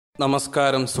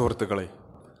നമസ്കാരം സുഹൃത്തുക്കളെ,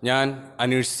 ഞാൻ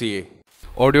അനീഷ് സി യേ.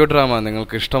 ഓഡിയോ ഡ്രാമ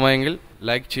നിങ്ങൾക്ക് ഇഷ്ടമായെങ്കിൽ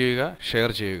ലൈക്ക് ചെയ്യുക,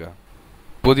 ഷെയർ ചെയ്യുക.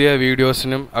 പുതിയ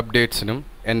വീഡിയോസിനും അപ്ഡേറ്റ്സിനും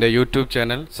എൻ്റെ യൂട്യൂബ്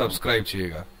ചാനൽ സബ്സ്ക്രൈബ്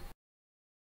ചെയ്യുക.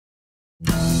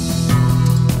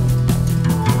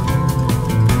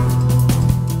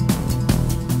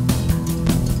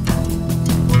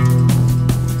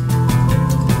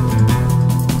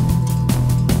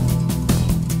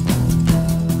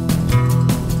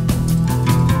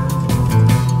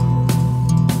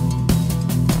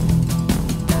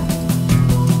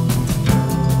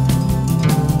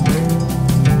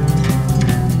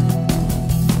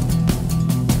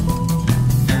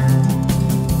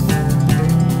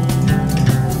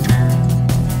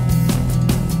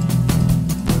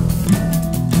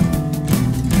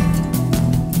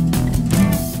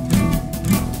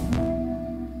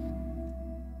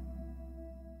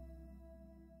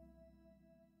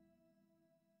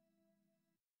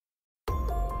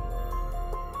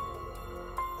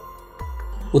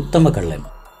 ഉത്തമ കള്ളൻ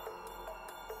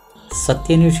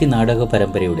സത്യാന്വേഷി നാടക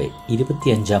പരമ്പരയുടെ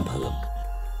 25-ാം ഭാഗം.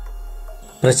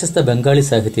 പ്രശസ്ത ബംഗാളി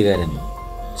സാഹിത്യകാരൻ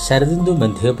ശരദിന്ദു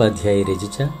ബന്ധ്യോപാധ്യായ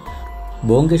രചിച്ച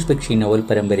ബോംകേഷ് പക്ഷി നോവൽ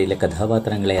പരമ്പരയിലെ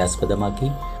കഥാപാത്രങ്ങളെ ആസ്പദമാക്കി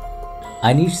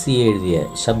അനീഷ് സി യേ എഴുതിയ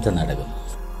ശബ്ദനാടകം.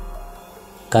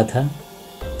 കഥ,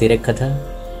 തിരക്കഥ,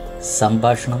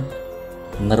 സംഭാഷണം,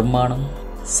 നിർമ്മാണം,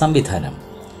 സംവിധാനം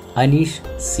അനീഷ്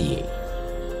സി യേ.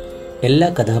 എല്ലാ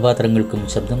കഥാപാത്രങ്ങൾക്കും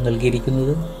ശബ്ദം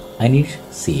നൽകിയിരിക്കുന്നത് അനീഷ്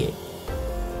സി യേ.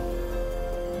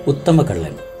 ഉത്തമ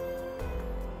കള്ളൻ.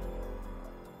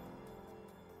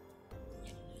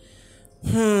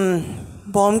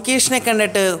 ബോംകേഷിനെ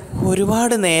കണ്ടിട്ട്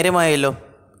ഒരുപാട് നേരമായല്ലോ.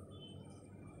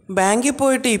 ബാങ്കിൽ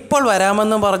പോയിട്ട് ഇപ്പോൾ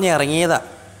വരാമെന്നും പറഞ്ഞ് ഇറങ്ങിയതാ.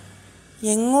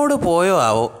 എങ്ങോട്ട് പോയോ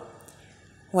ആവോ?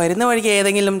 വരുന്ന വഴിക്ക്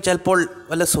ഏതെങ്കിലും ചിലപ്പോൾ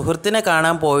വല്ല സുഹൃത്തിനെ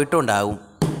കാണാൻ പോയിട്ടുണ്ടാവും.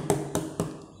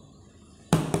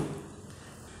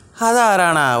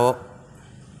 അതാരാണാവോ?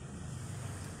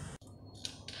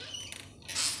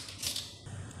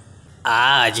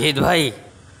 അജിത് ഭായ്.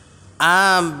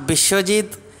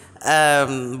 ബിശ്വജിത്ത്,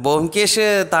 ബോംകേഷ്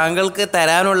താങ്കൾക്ക്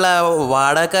തരാനുള്ള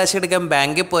വാടക കാശ് എടുക്കാൻ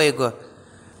ബാങ്കിൽ പോയേക്കോ.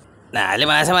 4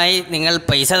 മാസമായി നിങ്ങൾ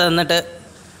പൈസ തന്നിട്ട്.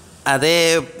 അതെ,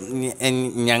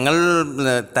 ഞങ്ങൾ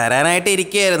തരാനായിട്ട്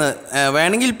ഇരിക്കുകയായിരുന്നു.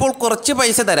 വേണമെങ്കിൽ ഇപ്പോൾ കുറച്ച്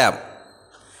പൈസ തരാം.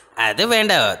 അത്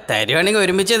വേണ്ട, തരുവാണെങ്കിൽ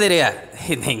ഒരുമിച്ച് തരിക.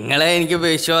 നിങ്ങളെ എനിക്ക്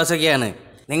വിശ്വാസമൊക്കെയാണ്.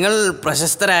 നിങ്ങൾ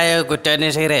പ്രശസ്തരായ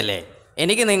കുറ്റാന്വേഷകരല്ലേ.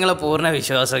 എനിക്ക് നിങ്ങളെ പൂർണ്ണ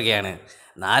വിശ്വാസമൊക്കെയാണ്.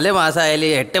 4 മാസമായാലും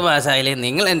 8 മാസമായാലും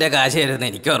നിങ്ങൾ എൻ്റെ കാശ് തരുമെന്ന്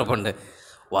എനിക്ക് ഉറപ്പുണ്ട്.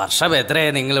 വർഷം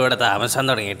എത്രയാണ് നിങ്ങളിവിടെ താമസം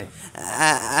തുടങ്ങിയിട്ട്?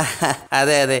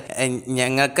 അതെ അതെ,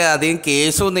 ഞങ്ങൾക്ക് അധികം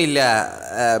കേസൊന്നും ഇല്ല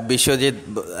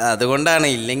ബിശ്വജിത്ത്. അതുകൊണ്ടാണ്.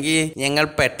 ഇല്ലെങ്കിൽ ഞങ്ങൾ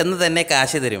പെട്ടെന്ന് തന്നെ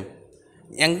കാശ് തരും.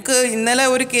 ഞങ്ങൾക്ക് ഇന്നലെ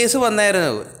ഒരു കേസ്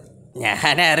വന്നായിരുന്നു.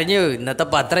 ഞാൻ അറിഞ്ഞു, ഇന്നത്തെ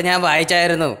പത്രം ഞാൻ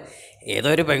വായിച്ചായിരുന്നു. ഏതോ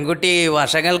ഒരു പെൺകുട്ടി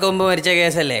വർഷങ്ങൾക്ക് മുമ്പ് മരിച്ച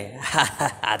കേസല്ലേ.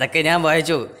 അതൊക്കെ ഞാൻ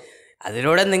വായിച്ചു.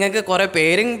 അതിലൂടെ നിങ്ങൾക്ക് കുറേ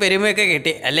പേരും പെരുമയൊക്കെ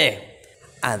കിട്ടി അല്ലേ?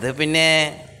 അത് പിന്നെ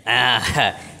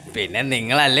പിന്നെ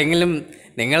നിങ്ങളല്ലെങ്കിലും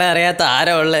നിങ്ങളെ അറിയാത്ത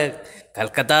ആരോ ഉള്ളത്?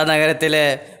 കൽക്കത്ത നഗരത്തിലെ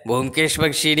ബോംകേഷ്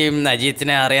പക്ഷിനെയും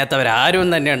അജിത്തിനെ അറിയാത്തവരാരും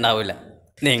തന്നെ ഉണ്ടാവില്ല.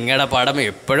 നിങ്ങളുടെ പടം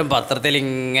എപ്പോഴും പത്രത്തിൽ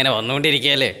ഇങ്ങനെ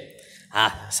വന്നുകൊണ്ടിരിക്കുകയല്ലേ.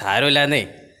 സാരമില്ലാന്നേ,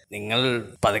 നിങ്ങൾ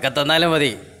പതുക്കെ തന്നാലും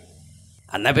മതി.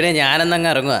 എന്നാൽ പിന്നെ ഞാനെന്നങ്ങ്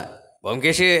ഇറങ്ങുക.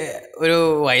 ബോംകേഷ് ഒരു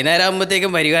വൈകുന്നേരം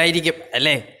ആകുമ്പോഴത്തേക്കും വരുമായിരിക്കും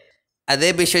അല്ലേ? അതെ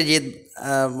ബിശ്വജിത്ത്,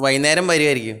 വൈകുന്നേരം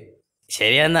വരുമായിരിക്കും.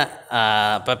 ശരിയെന്നാ,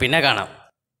 അപ്പം പിന്നെ കാണാം.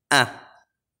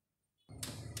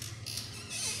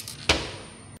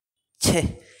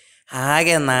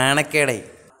 ആകെ നാണക്കേടേ.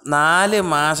 4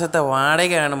 മാസത്തെ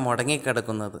വാടകയാണ്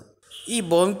മുടങ്ങിക്കിടക്കുന്നത്. ഈ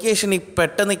ബോംകേഷിന്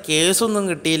പെട്ടെന്ന് കേസൊന്നും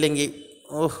കിട്ടിയില്ലെങ്കിൽ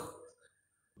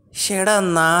ഷെടാ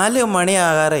 4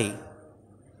 മണിയാകാറായി.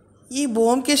 ഈ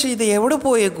ബോംകേഷ് ഇത് എവിടെ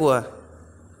പോയേക്കുവാ?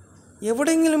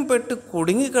 എവിടെയെങ്കിലും പെട്ട്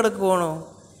കുടുങ്ങിക്കിടക്കുവാണോ?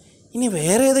 ഇനി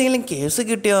വേറെ ഏതെങ്കിലും കേസ്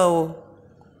കിട്ടിയാവോ?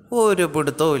 ഒരു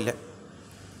പിടുത്തവും ഇല്ല.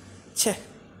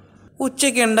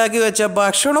 ഉച്ചയ്ക്ക് ഉണ്ടാക്കി വെച്ച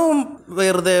ഭക്ഷണവും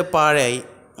വെറുതെ പാഴായി.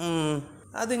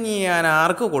 അത് ഞാൻ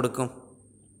ആർക്ക് കൊടുക്കും?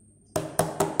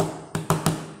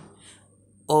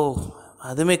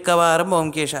 അത് മിക്കവാറും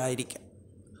ബോംകേഷ് ആയിരിക്കാം.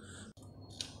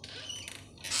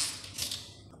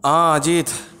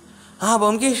 അജിത്.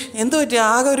 ബോംകേഷ്, എന്തു പറ്റി?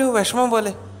 ആകെ ഒരു വിഷമം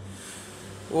പോലെ.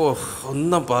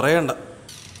 ഒന്നും പറയണ്ട,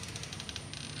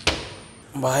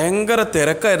 ഭയങ്കര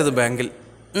തിരക്കായിരുന്നു ബാങ്കിൽ.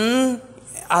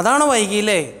 അതാണോ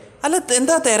വൈകിയില്ലേ? അല്ല,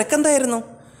 എന്താ തിരക്കെന്തായിരുന്നു?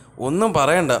 ഒന്നും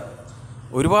പറയണ്ട,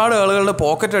 ഒരുപാട് ആളുകളുടെ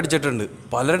പോക്കറ്റ് അടിച്ചിട്ടുണ്ട്.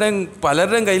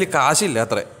 പലരുടെയും കയ്യിൽ കാശില്ല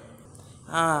അത്രേ.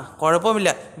 കുഴപ്പമില്ല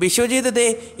ബിശ്വജിത്ത്. ദേ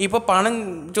ഇപ്പോൾ പണം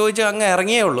ചോദിച്ച് അങ്ങ്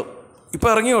ഇറങ്ങിയേ ഉള്ളൂ.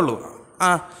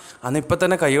 അന്ന് ഇപ്പം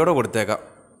തന്നെ കൈയോടെ കൊടുത്തേക്കാം.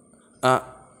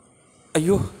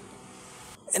 അയ്യോ,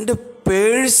 എൻ്റെ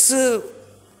പേഴ്സ്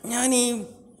ഞാൻ ഈ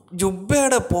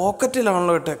ജുബ്ബയുടെ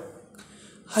പോക്കറ്റിലാണല്ലോ ഇട്ടെ.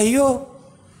 അയ്യോ,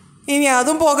 ഇനി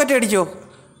അതും പോക്കറ്റ് അടിച്ചോ?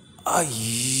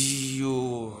 അയ്യോ,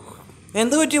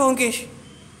 എന്ത് പറ്റി ബോംകേഷ്?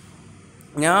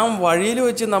 ഞാൻ വഴിയിൽ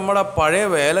വെച്ച് നമ്മുടെ പഴയ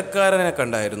വേലക്കാരനെ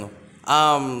കണ്ടായിരുന്നു. ആ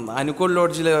അനുകൂൽ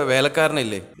ലോഡ്ജിലെ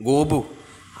വേലക്കാരനില്ലേ, ഗോപു.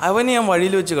 അവനെ ഞാൻ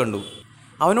വഴിയിൽ വെച്ച് കണ്ടു.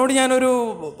 അവനോട് ഞാനൊരു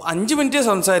 5 മിനിറ്റേ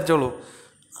സംസാരിച്ചോളൂ.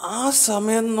 ആ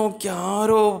സമയം നോക്കി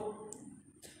ആരോ...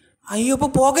 അയ്യോ,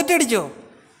 ഇപ്പോൾ പോക്കറ്റ് അടിച്ചോ?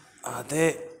 അതെ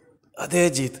അതെ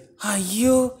അജീത്.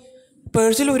 അയ്യോ,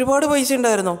 പേഴ്സിൽ ഒരുപാട് പൈസ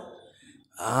ഉണ്ടായിരുന്നോ?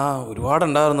 ആ,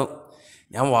 ഒരുപാടുണ്ടായിരുന്നു.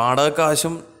 ഞാൻ വാടക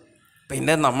കാശും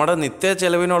പിന്നെ നമ്മുടെ നിത്യ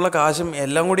ചെലവിനുള്ള കാശും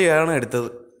എല്ലാം കൂടിയാണ് എടുത്തത്.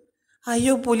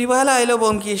 അയ്യോ, പുലിവാലായല്ലോ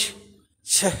ബോംകേഷ്.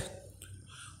 ഛേ,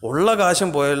 ഉള്ള കാശും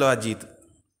പോയല്ലോ അജീത്.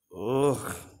 ഓ,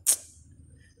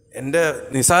 എൻ്റെ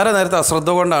നിസാര നേരത്തെ അശ്രദ്ധ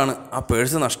കൊണ്ടാണ് ആ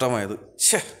പേഴ്സ് നഷ്ടമായത്.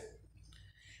 ഛേ,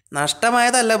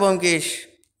 നഷ്ടമായതല്ല ബോംകേഷ്.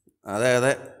 അതെ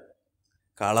അതെ,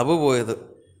 കളവ് പോയത്.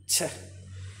 ഛേ,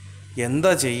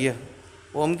 എന്താ ചെയ്യുക?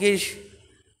 ബോംകേഷ്,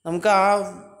 നമുക്ക് ആ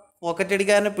പോക്കറ്റ്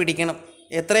അടിക്കാരനെ പിടിക്കണം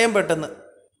എത്രയും പെട്ടെന്ന്.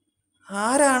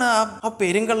 ആരാണ് ആ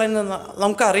പെരുങ്കള്ളൻ എന്ന്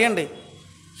നമുക്കറിയണ്ടേ?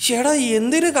 ചേട്ടാ,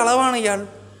 എന്തൊരു കളവാണ് ഇയാൾ!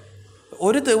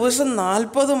 ഒരു ദിവസം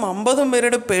 40-50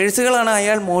 പേരുടെ പേഴ്സുകളാണ്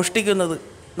അയാൾ മോഷ്ടിക്കുന്നത്.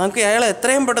 നമുക്ക് അയാളെ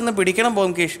എത്രയും പെട്ടെന്ന് പിടിക്കണം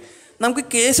ബോംകേഷ്. നമുക്ക്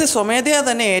കേസ് സ്വമേധയാ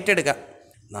തന്നെ ഏറ്റെടുക്കാം.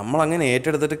 നമ്മളങ്ങനെ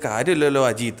ഏറ്റെടുത്തിട്ട് കാര്യമില്ലല്ലോ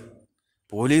അജീത്.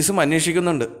 പോലീസും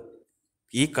അന്വേഷിക്കുന്നുണ്ട്.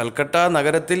 ഈ കൽക്കട്ട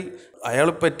നഗരത്തിൽ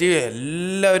അയാളെ പറ്റി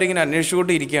എല്ലാവരും ഇങ്ങനെ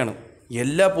അന്വേഷിച്ചുകൊണ്ടിരിക്കുകയാണ്.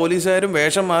 എല്ലാ പോലീസുകാരും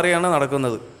വേഷം മാറിയാണ്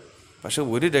നടക്കുന്നത്. പക്ഷെ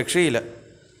ഒരു രക്ഷയില്ല.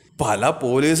 പല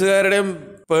പോലീസുകാരുടെയും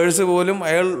പേഴ്സ് പോലും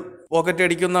അയാൾ പോക്കറ്റ്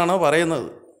അടിക്കുമെന്നാണ് പറയുന്നത്.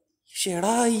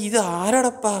 ചേടാ, ഇത്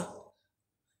ആരടപ്പാ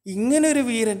ഇങ്ങനൊരു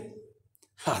വീരൻ?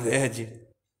 അതെ അജീത്,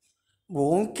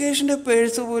 ബോംകേഷിൻ്റെ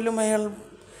പേഴ്സ് പോലും അയാൾ...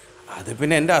 അത്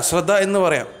പിന്നെ എൻ്റെ അശ്രദ്ധ എന്ന്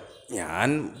പറയാം. ഞാൻ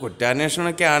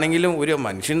കുറ്റാന്വേഷണമൊക്കെ ആണെങ്കിലും ഒരു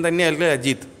മനുഷ്യൻ തന്നെയല്ലേ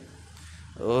അജീത്.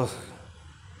 ഓ,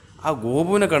 ആ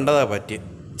ഗോപുവിനെ കണ്ടതാ പറ്റി.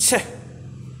 ഛേ,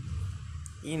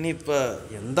 ഇനിയിപ്പോൾ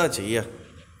എന്താ ചെയ്യുക?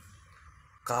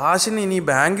 കാശിന് ഇനി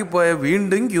ബാങ്കിൽ പോയാൽ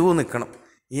വീണ്ടും ക്യൂ നിൽക്കണം.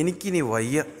 എനിക്കിനി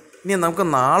വയ്യ. ഇനി നമുക്ക്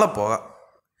നാളെ പോകാം.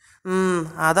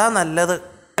 അതാ നല്ലത്.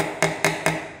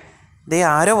 ദേ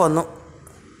ആരോ വന്നു.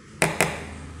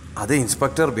 അത്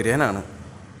ഇൻസ്പെക്ടർ ബിരേനാണ്.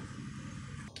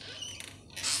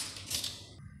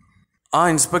 ആ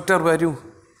ഇൻസ്പെക്ടർ വരൂ.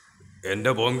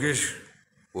 എൻ്റെ ബോംകേഷ്,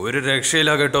 ഒരു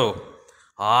രക്ഷയില്ല കേട്ടോ.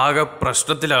 ആകെ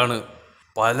പ്രശ്നത്തിലാണ്.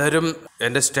 പലരും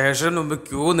എൻ്റെ സ്റ്റേഷന് മുമ്പ്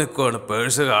ക്യൂ നിൽക്കുകയാണ്.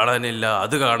 പേഴ്സ് കാണാനില്ല,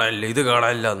 അത് കാണാനില്ല, ഇത്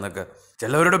കാണാനില്ല എന്നൊക്കെ.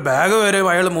 ചിലവരുടെ ബാഗ് വരെ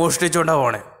അയാൾ മോഷ്ടിച്ചുകൊണ്ടാ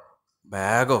പോണേ.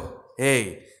 ബാഗോ? ഏയ്,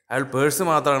 അയാൾ പേഴ്സ്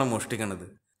മാത്രമാണ് മോഷ്ടിക്കണത്.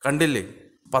 കണ്ടില്ലേ,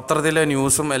 പത്രത്തിലെ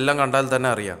ന്യൂസും എല്ലാം കണ്ടാൽ തന്നെ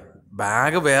അറിയാം.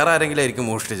 ബാഗ് വേറെ ആരെങ്കിലും ആയിരിക്കും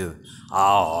മോഷ്ടിച്ചത്. ആ,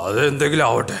 അതെന്തെങ്കിലും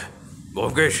ആവട്ടെ.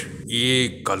 ബോംകേഷ്, ഈ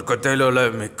കൽക്കത്തയിലുള്ള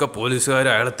മിക്ക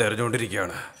പോലീസുകാരും അയാളെ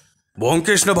തെരഞ്ഞുകൊണ്ടിരിക്കുകയാണ്.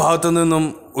 ബോംകേഷിൻ്റെ ഭാഗത്തു നിന്നും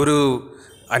ഒരു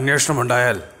അന്വേഷണം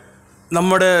ഉണ്ടായാൽ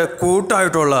നമ്മുടെ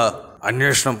കൂട്ടായിട്ടുള്ള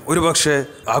അന്വേഷണം ഒരുപക്ഷെ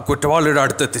ആ കുറ്റവാളിയുടെ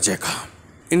അടുത്തെത്തിച്ചേക്കാം.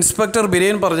 ഇൻസ്പെക്ടർ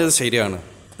ബിരേൻ പറഞ്ഞത് ശരിയാണ്.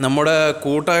 നമ്മുടെ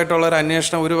കൂട്ടായിട്ടുള്ളൊരു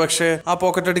അന്വേഷണം ഒരുപക്ഷെ ആ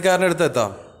പോക്കറ്റ് അടിക്കാരൻ്റെ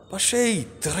അടുത്തെത്താം. പക്ഷേ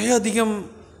ഇത്രയധികം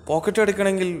പോക്കറ്റ്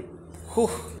അടിക്കണമെങ്കിൽ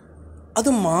അത്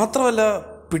മാത്രമല്ല,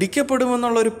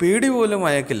 പിടിക്കപ്പെടുമെന്നുള്ളൊരു പേടി പോലും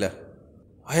അയാൾക്കില്ല.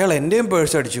 അയാൾ എൻ്റെയും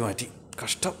പേഴ്സ് അടിച്ചു മാറ്റി.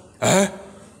 കഷ്ടം.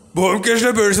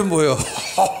 ബോംകേഷിൻ്റെ പേഴ്സും പോയോ?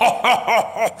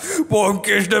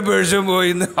 ബോംകേഷിൻ്റെ പേഴ്സും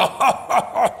പോയിന്ന്.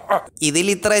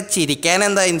 ഇതിലിത്ര ചിരിക്കാൻ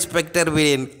എന്താ ഇൻസ്പെക്ടർ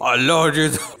ബിരേൻ? അല്ല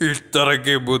അജിത്,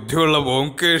 ഇത്രയ്ക്ക് ബുദ്ധിയുള്ള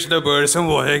ബോംകേഷിൻ്റെ പേഴ്സും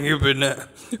പോയെങ്കിൽ പിന്നെ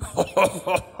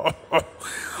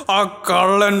ആ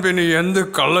കള്ളൻ പിന്നെ എന്ത്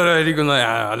കള്ളനായിരിക്കും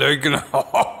ഞാൻ ആലോചിക്കണം.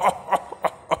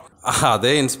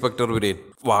 അതെ ഇൻസ്പെക്ടർ ബിരേൻ,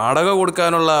 വാടക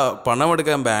കൊടുക്കാനുള്ള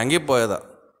പണമെടുക്കാൻ ബാങ്കിൽ പോയതാ.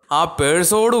 ആ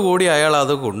പേഴ്സോടുകൂടി അയാൾ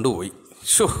അത് കൊണ്ടുപോയി.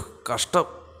 ശോ, കഷ്ടം.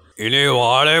 ഇനി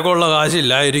വാടകയ്ക്കുള്ള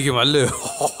കാശില്ലായിരിക്കും അല്ലേ?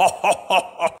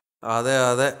 അതെ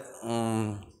അതെ.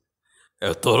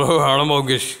 എത്ര വേണം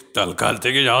ബോംകേഷ്?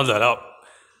 തൽക്കാലത്തേക്ക് ഞാൻ തരാം.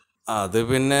 അത്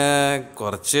പിന്നെ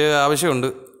കുറച്ച് ആവശ്യമുണ്ട്.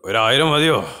 1000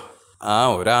 മതിയോ? ആ,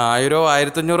 1000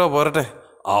 1500 പോരട്ടെ.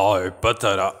 ആ, ഇപ്പം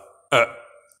തരാം.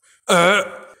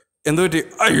 എന്തു പറ്റി?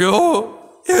 അയ്യോ,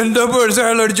 എൻ്റെ പേഴ്സ്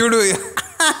അയാൾ അടിച്ചുകൊണ്ട് പോയി.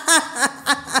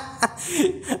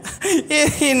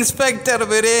 ഇൻസ്പെക്ടർ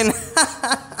ബിരേൻ,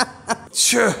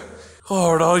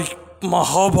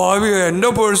 മഹാഭാവി, എൻ്റെ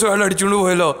പേഴ്സ് അയാൾ അടിച്ചുകൊണ്ട്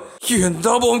പോയല്ലോ.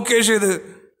 എന്താ ബോംകേഷ് ഇത്?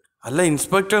 അല്ല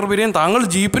ഇൻസ്പെക്ടർ ബിരേൻ, താങ്കൾ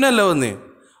ജീപ്പിനല്ല വന്നേ?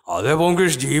 അതേ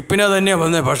ബോംകേഷ്, ജീപ്പിനെ തന്നെയാണ്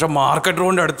വന്നേ. പക്ഷെ മാർക്കറ്റ്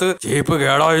റോഡിൻ്റെ അടുത്ത് ജീപ്പ്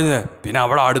കേടായിരുന്നേ. പിന്നെ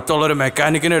അവിടെ അടുത്തുള്ളൊരു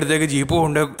മെക്കാനിക്കിൻ്റെ അടുത്തേക്ക് ജീപ്പ്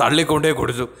തള്ളിക്കൊണ്ടേ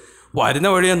കൊടുത്തു. വരുന്ന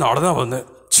വഴിയെ നടന്നാ വന്ന്.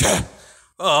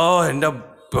 എൻ്റെ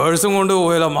പേഴ്സും കൊണ്ട്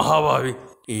പോയല്ലോ മഹാഭാവി.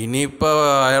 ഇനിയിപ്പോൾ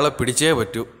അയാളെ പിടിച്ചേ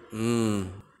പറ്റൂ.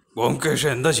 ബോംകേഷ്,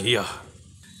 എന്താ ചെയ്യുക?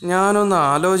 ഞാനൊന്ന്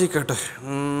ആലോചിക്കട്ടെ.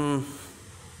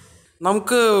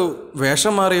 നമുക്ക്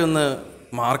വേഷം മാറി ഒന്ന്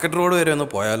മാർക്കറ്റ് റോഡ് വരെ ഒന്ന്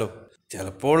പോയാലോ?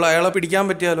 ചിലപ്പോൾ അയാളെ പിടിക്കാൻ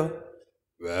പറ്റിയാലോ.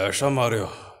 വേഷം മാറിയോ?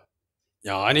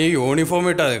 ഞാൻ ഈ യൂണിഫോം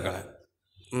ഇട്ടാ നിൽക്കണേ.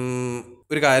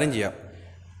 ഒരു കാര്യം ചെയ്യാം,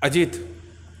 അജിത്ത്,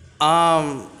 ആ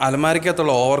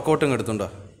അലമാരിക്കകത്തുള്ള ഓവർകോട്ടും എടുത്തുണ്ടോ,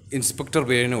 ഇൻസ്പെക്ടർ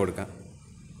പേരിന് കൊടുക്കാം.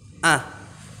 ആ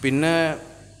പിന്നെ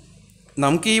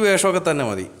നമുക്ക് ഈ വേഷമൊക്കെ തന്നെ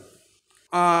മതി.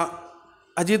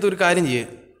 അജിത്ത് ഒരു കാര്യം ചെയ്യേ,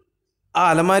 ആ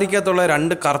അലമാരിക്കകത്തുള്ള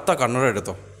 2 കറുത്ത കണ്ണട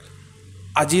എടുത്തോ.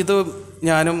 അജിത്ത്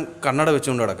ഞാനും കണ്ണട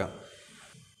വെച്ചുകൊണ്ട് കിടക്കാം.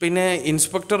 പിന്നെ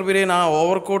ഇൻസ്പെക്ടർ ബിരേൻ ആ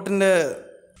ഓവർകോട്ടിൻ്റെ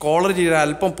കോളർ ചെയ്ത്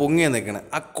അല്പം പൊങ്ങിയാ നിൽക്കണേ,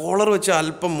 ആ കോളർ വെച്ച്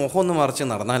അല്പം മുഖം ഒന്ന് മറിച്ച്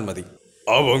നടന്നാൽ മതി.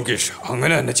 ആ ബോംകേഷ്,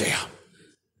 അങ്ങനെ തന്നെ ചെയ്യാം.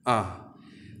 ആ,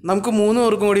 നമുക്ക് 3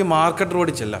 പേർക്കും കൂടി മാർക്കറ്റ്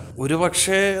റോഡിൽ ചെല്ലാം. ഒരു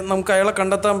പക്ഷേ നമുക്ക് അയാളെ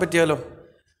കണ്ടെത്താൻ പറ്റിയാലോ.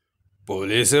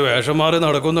 പോലീസ് വേഷം മാറി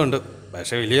നടക്കുന്നുണ്ട്,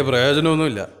 പക്ഷെ വലിയ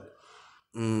പ്രയോജനമൊന്നുമില്ല.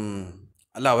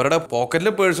 അല്ല, അവരുടെ പോക്കറ്റിൽ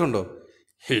പേഴ്സുണ്ടോ?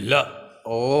 ഇല്ല.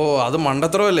 ഓ, അത്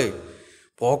മണ്ടത്തരമല്ലേ.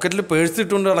 പോക്കറ്റിൽ പേഴ്സ്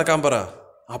ഇട്ടുകൊണ്ട് നടക്കാൻ പറ,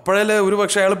 അപ്പോഴല്ലേ ഒരു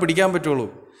പക്ഷേ അയാൾ പിടിക്കാൻ പറ്റുള്ളൂ.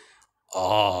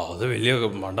 അത് വലിയ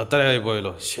മണ്ടത്തരമായി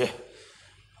പോയല്ലോ. ശേ,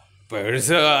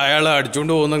 പേഴ്സ് അയാൾ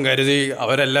അടിച്ചുകൊണ്ട് പോകുന്നും കരുതി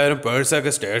അവരെല്ലാവരും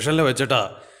പേഴ്സൊക്കെ സ്റ്റേഷനിൽ വെച്ചിട്ടാ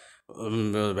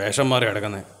വേഷം മാറി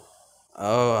കിടക്കുന്നത്.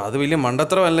 അത് വലിയ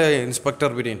മണ്ടത്തരമല്ലേ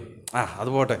ഇൻസ്പെക്ടർ ബിരീൻ. അത്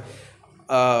പോട്ടെ.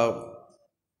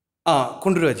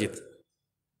 കൊണ്ടുവരും അജിത്ത്.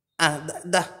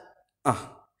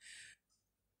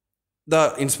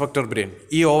 ഇൻസ്പെക്ടർ ബിരീൻ,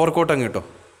 ഈ ഓവർകോട്ട് അങ്ങ് കിട്ടോ.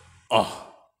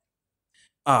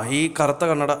 ഈ കറുത്ത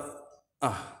കണ്ണട.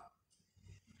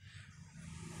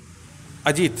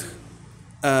 അജിത്ത്,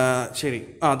 ശരി,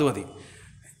 അത് മതി.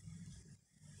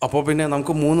 അപ്പോൾ പിന്നെ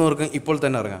നമുക്ക് 3 പേർക്കും ഇപ്പോൾ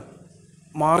തന്നെ ഇറങ്ങാം.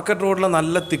 മാർക്കറ്റ് റോഡിൽ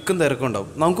നല്ല തിക്കും തിരക്കും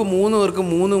ഉണ്ടാവും. നമുക്ക് 3 പേർക്ക്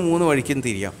 3 വഴിക്കും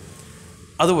തിരിയാം.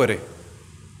 അതുപോലെ.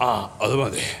 അത്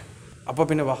മതി. അപ്പോൾ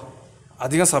പിന്നെ വാ,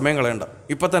 അധികം സമയം കളയണ്ട,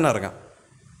 ഇപ്പം തന്നെ ഇറങ്ങാം.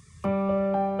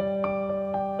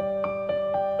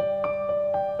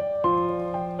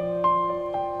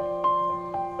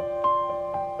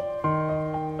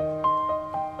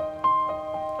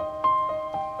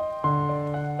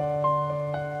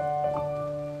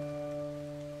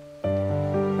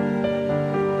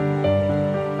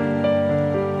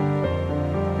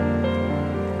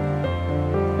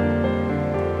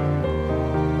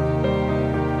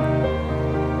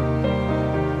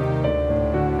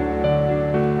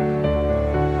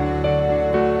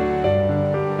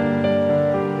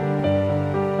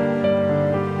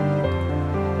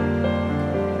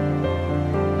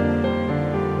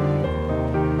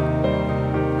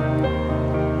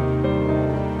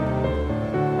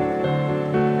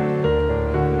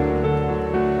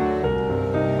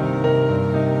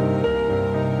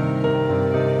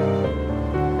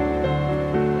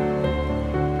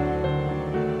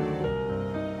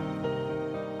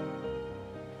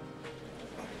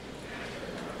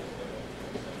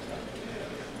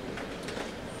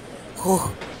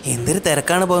 എന്തൊരു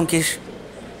തിരക്കാണ് ബോംകേഷ്.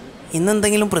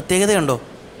 ഇന്നെന്തെങ്കിലും പ്രത്യേകതയുണ്ടോ?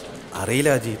 അറിയില്ല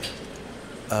അജിത്ത്.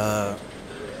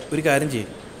 ഒരു കാര്യം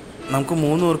ചെയ്യും, നമുക്ക്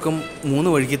 3 പേർക്കും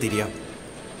 3 വഴിക്ക് തിരിയാം.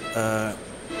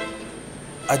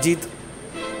 അജിത്ത്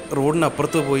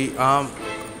റോഡിനപ്പുറത്ത് പോയി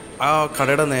ആ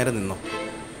കടയുടെ നേരെ നിന്നോ.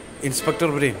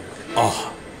 ഇൻസ്പെക്ടർ ബ്രെയിൻ,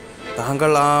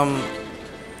 താങ്കൾ ആ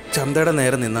ചന്തയുടെ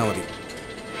നേരെ നിന്നാൽ മതി.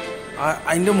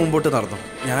 അതിൻ്റെ മുമ്പോട്ട് നടന്നു,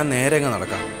 ഞാൻ നേരെ അങ്ങ്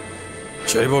നടക്കാം.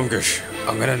 ശരി ബോംകേഷ്,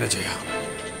 അങ്ങനെ തന്നെ ചെയ്യാം.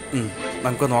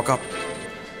 നമുക്ക് നോക്കാം.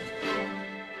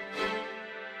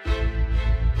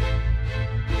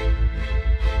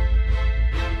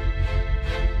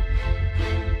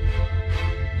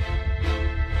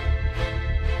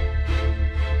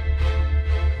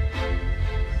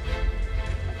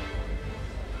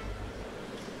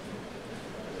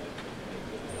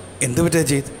 എന്ത് പറ്റിയ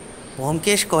ചെയ്ത്?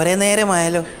 ബോംകേഷ്, കുറേ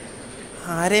നേരമായാലോ,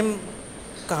 ആരെയും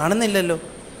കാണുന്നില്ലല്ലോ.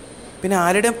 പിന്നെ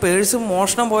ആരുടെയും പേഴ്സ്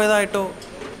മോഷണം പോയതായിട്ടോ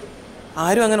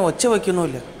ആരും അങ്ങനെ ഒച്ച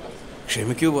വയ്ക്കുന്നുമില്ല.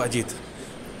 ക്ഷമിക്കൂ അജിത്ത്.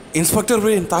 ഇൻസ്പെക്ടർ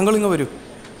ബ്രെയിൻ, താങ്കൾ ഇങ്ങ് വരൂ.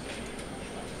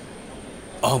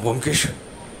 ബോംകേഷ്,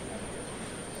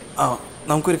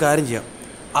 നമുക്കൊരു കാര്യം ചെയ്യാം.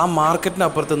 ആ മാർക്കറ്റിൻ്റെ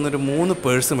അപ്പുറത്ത് നിന്നൊരു 3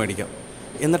 പേഴ്സ് മേടിക്കാം.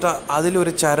 എന്നിട്ട്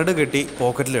അതിലൊരു ചരട് കെട്ടി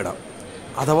പോക്കറ്റിലിടാം.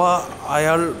 അഥവാ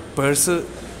അയാൾ പേഴ്സ്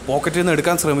പോക്കറ്റിൽ നിന്ന്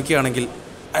എടുക്കാൻ ശ്രമിക്കുകയാണെങ്കിൽ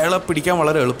അയാളെ പിടിക്കാൻ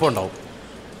വളരെ എളുപ്പമുണ്ടാവും.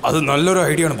 അത് നല്ലൊരു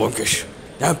ഐഡിയ ആണ് ബോംകേഷ്.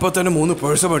 ഞാൻ ഇപ്പോൾ തന്നെ 3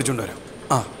 പേഴ്സ് മേടിച്ചുകൊണ്ട് വരാം.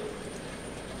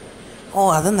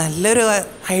 അത് നല്ലൊരു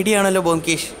ഐഡിയ ആണല്ലോ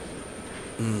ബോംകേഷ്.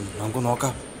 നമുക്ക്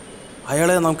നോക്കാം.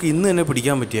 അയാളെ നമുക്ക് ഇന്ന് തന്നെ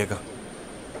പിടിക്കാൻ പറ്റിയേക്കാം.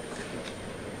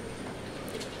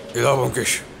 ഇതാ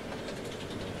ബോംകേഷ്,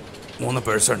 3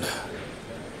 പേഴ്സുണ്ട്.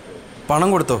 പണം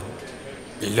കൊടുത്തോ?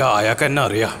 ഇല്ല, അയാൾക്ക് എന്നെ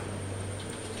അറിയാം.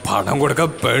 പണം കൊടുക്കാൻ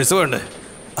പേഴ്സ് വേണ്ടേ?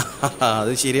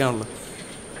 അത് ശരിയാണല്ലോ.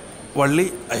 വള്ളി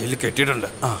അതിൽ കെട്ടിയിട്ടുണ്ട്.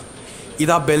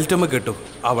 ഇതാ ബെൽറ്റമ്മ കെട്ടു,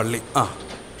 ആ വള്ളി.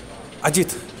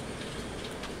 അജിത്ത്,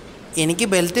 എനിക്ക്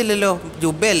ബെൽറ്റ് ഇല്ലല്ലോ,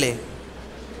 ജുബ്ബയല്ലേ?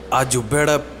 ആ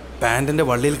ജുബ്ബയുടെ പാൻറ്റിൻ്റെ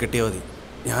വള്ളിയിൽ കെട്ടിയാൽ മതി.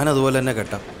 ഞാനതുപോലെ തന്നെ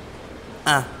കെട്ടാം.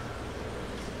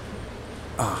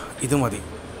 ഇത് മതി.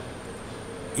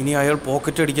 ഇനി അയാൾ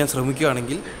പോക്കറ്റ് അടിക്കാൻ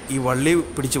ശ്രമിക്കുകയാണെങ്കിൽ ഈ വള്ളി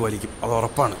പിടിച്ച് വലിക്കും, അത്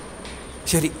ഉറപ്പാണ്.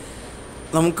 ശരി,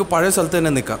 നമുക്ക് പഴയ സ്ഥലത്ത്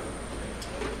തന്നെ നിൽക്കാം.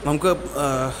 നമുക്ക്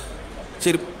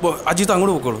ശരി, അജിത്ത്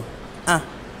അങ്ങോട്ട് പോയിക്കോളൂ. ആ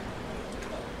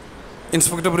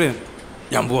ഇൻസ്പെക്ടർ പ്രിയൻ,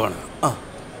 ഞാൻ പോവാണ്.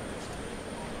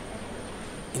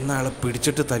 ഇന്ന് അയാളെ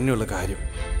പിടിച്ചിട്ട് തന്നെയുള്ള കാര്യം.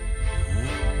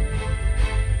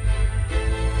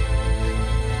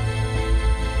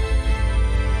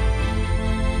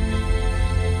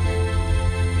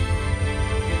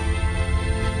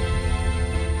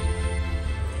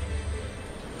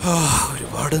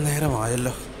 ഒരുപാട്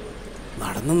നേരമായല്ലോ.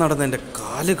 നടന്ന് എൻ്റെ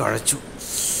കാല് കഴച്ചു.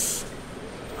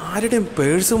 ആരുടെയും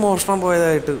പേഴ്സ് മോഷണം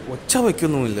പോയതായിട്ട് ഒച്ച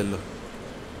വയ്ക്കൊന്നുമില്ലല്ലോ.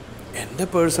 എൻ്റെ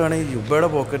പേഴ്സാണെങ്കിൽ യുബയുടെ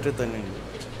പോക്കറ്റിൽ തന്നെയുണ്ട്.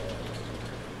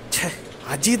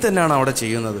 അജീത് തന്നെയാണ് അവിടെ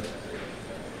ചെയ്യുന്നത്.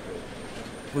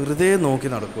 വെറുതെ നോക്കി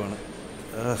നടക്കുവാണ്.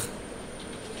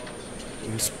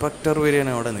 ഇൻസ്പെക്ടർ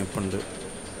വരെയാണ് അവിടെ നിൽപ്പുണ്ട്.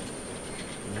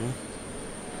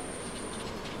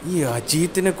 ഈ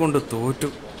അജീത്തിനെ കൊണ്ട് തോറ്റു.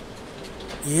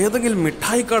 ഏതെങ്കിലും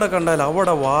മിഠായി കട കണ്ടാൽ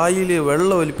അവിടെ വായിൽ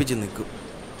വെള്ളം ഒലിപ്പിച്ച് നിൽക്കും.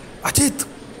 അജീത്ത്,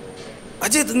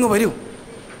 അജീത്ത് ഇങ്ങ് വരൂ.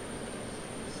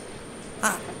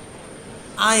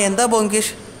 എന്താ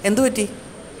ബോംകേഷ്, എന്തു പറ്റി?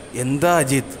 എന്താ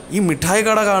അജീത്ത്, ഈ മിഠായി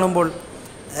കട കാണുമ്പോൾ?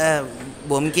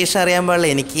 ബോംകേഷ് അറിയാൻ പാടില്ല,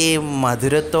 എനിക്ക്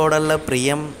മധുരത്തോടുള്ള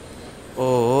പ്രിയം. ഓ,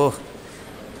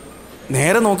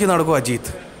 നേരെ നോക്കി നടക്കും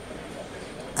അജീത്ത്.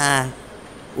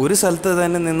 ഒരു സ്ഥലത്ത്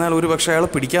തന്നെ നിന്നാൽ ഒരു പക്ഷേ അയാളെ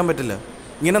പിടിക്കാൻ പറ്റില്ല.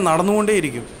 ഇങ്ങനെ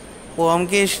നടന്നുകൊണ്ടേയിരിക്കും.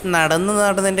 ബോംകേഷ്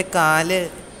നടന്ന് എൻ്റെ കാല്.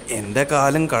 എൻ്റെ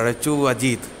കാലും കഴച്ചു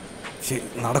അജീത്ത്. ശരി,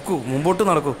 നടക്കൂ, മുമ്പോട്ട്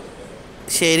നടക്കൂ.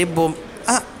 ശരി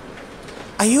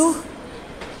അയ്യോ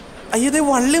ഇത്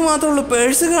വള്ളി മാത്രമേ ഉള്ളൂ,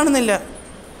 പേഴ്സ് കാണുന്നില്ല.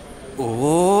 ഓ,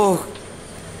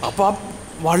 അപ്പോൾ ആ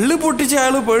വള്ളി പൊട്ടിച്ച്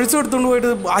അയാൾ പേഴ്സ് എടുത്തുകൊണ്ട് പോയിട്ട്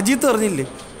അജീത്ത് അറിഞ്ഞില്ലേ?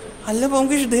 അല്ല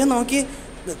ബോംകേഷ്, ഇതേ നോക്കി,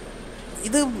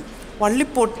 ഇത് വള്ളി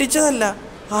പൊട്ടിച്ചതല്ല,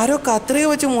 ആരോ കത്രിക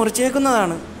വെച്ച്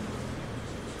മുറിച്ചേക്കുന്നതാണ്.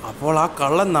 അപ്പോൾ ആ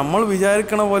കള്ളൻ നമ്മൾ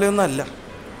വിചാരിക്കണ പോലെയൊന്നും അല്ല.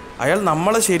 അയാൾ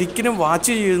നമ്മളെ ശരിക്കും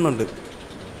വാച്ച് ചെയ്യുന്നുണ്ട്.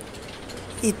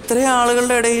 ഇത്രയും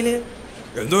ആളുകളുടെ ഇടയിൽ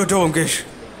എന്തോ പറ്റോ ബോംകേഷ്?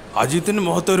 അജിത്തിൻ്റെ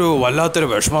മുഖത്തൊരു വല്ലാത്തൊരു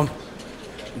വിഷമം.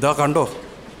 ഇതാ കണ്ടോ?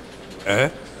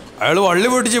 അയാൾ വള്ളി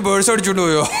പൊട്ടിച്ച് പേഴ്സ് അടിച്ചോണ്ട്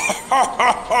പോയോ?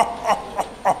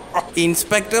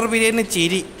 ഇൻസ്പെക്ടർ ബിരിയാണി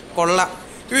ചിരി കൊള്ളാം.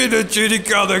 ഇത്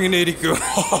ചിരിക്കാതെ എങ്ങനെ ഇരിക്കും?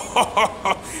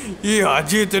 ഈ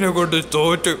അജിത്തിനെ കൊണ്ട്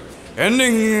തോറ്റു എന്നെ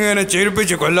ഇങ്ങനെ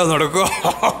ചിരിപ്പിച്ച് കൊല്ലാൻ നടക്കുക.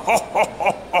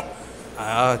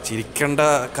 ചിരിക്കേണ്ട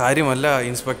കാര്യമല്ല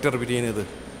ഇൻസ്പെക്ടർ ബിരിയാണി. ഇത്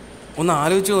ഒന്ന്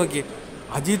ആലോചിച്ച് നോക്കി.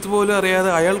 അജിത്ത് പോലും അറിയാതെ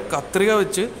അയാൾ കത്രിക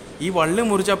വെച്ച് ഈ വള്ളി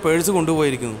മുറിച്ച് ആ പേഴ്സ്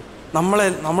കൊണ്ടുപോയിരിക്കുന്നു.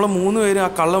 നമ്മൾ 3 പേരും ആ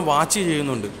കള്ളൻ വാച്ച്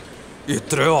ചെയ്യുന്നുണ്ട്.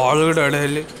 ഇത്രയോ ആളുകളുടെ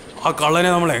ഇടയിൽ ആ കള്ളനെ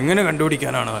നമ്മൾ എങ്ങനെ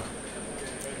കണ്ടുപിടിക്കാനാണ്?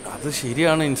 അത്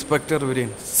ശരിയാണ് ഇൻസ്പെക്ടർ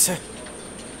ബിരിയാണി.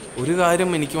 ഒരു കാര്യം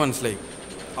എനിക്ക് മനസ്സിലായി.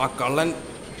 ആ കള്ളൻ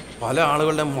പല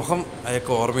ആളുകളുടെ മുഖം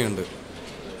അയാൾക്ക് ഓർമ്മയുണ്ട്.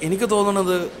 എനിക്ക്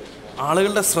തോന്നുന്നത്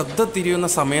ആളുകളുടെ ശ്രദ്ധ തിരിയുന്ന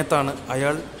സമയത്താണ്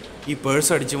അയാൾ ഈ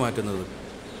പേഴ്സ് അടിച്ചു മാറ്റുന്നത്.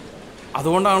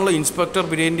 അതുകൊണ്ടാണല്ലോ ഇൻസ്പെക്ടർ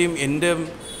ബിരേൻ്റെയും എൻ്റെ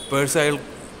പേഴ്സ് അയാൾ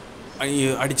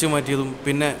അടിച്ചു മാറ്റിയതും.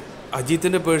 പിന്നെ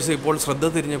അജീത്തിൻ്റെ പേഴ്സ് ഇപ്പോൾ ശ്രദ്ധ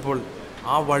തിരിഞ്ഞപ്പോൾ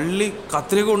ആ വള്ളി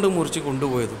കത്രിക കൊണ്ട് മുറിച്ച്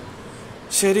കൊണ്ടുപോയതും.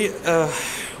 ശരി,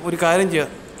 ഒരു കാര്യം ചെയ്യാം,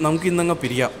 നമുക്ക് ഇന്നങ്ങ്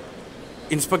പിരിയാം.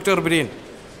 ഇൻസ്പെക്ടർ ബിരേൻ,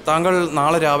 താങ്കൾ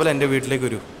നാളെ രാവിലെ എൻ്റെ വീട്ടിലേക്ക്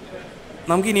വരൂ.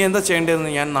 നമുക്കിനി എന്താ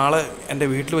ചെയ്യേണ്ടതെന്ന് ഞാൻ നാളെ എൻ്റെ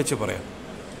വീട്ടിൽ വെച്ച് പറയാം.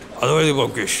 അതുമതി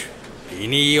ബോംകേഷ്,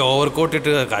 ഇനി ഈ ഓവർകോട്ട്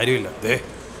ഇട്ട് കാര്യമില്ല. അതെ,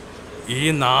 ഈ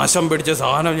നാശം പിടിച്ച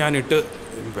സാധനം ഞാൻ ഇട്ട്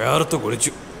വേർത്ത്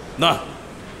കുളിച്ചു.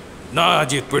 എന്നാ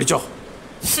അജീത്ത് പിടിച്ചോ.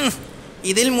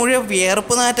 ഇതിൽ മുഴുവൻ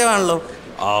വിയർപ്പ് നാറ്റമാണല്ലോ.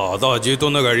 അത് അജീത്ത്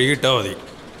ഒന്ന് കഴുകിയിട്ടാൽ മതി,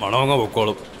 മണമങ്ങ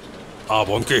പൊക്കോളും.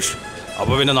 ബോംകേഷ്,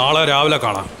 അപ്പോൾ പിന്നെ നാളെ രാവിലെ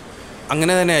കാണാം.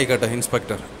 അങ്ങനെ തന്നെ ആയിക്കോട്ടെ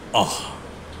ഇൻസ്പെക്ടർ.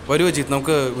 വരൂ അജീത്ത്,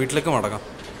 നമുക്ക് വീട്ടിലേക്ക് മടങ്ങാം.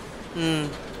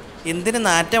 എന്തിന്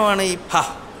നാറ്റമാണ് ഈ?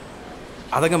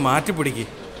 അതൊക്കെ മാറ്റി പിടിക്ക്.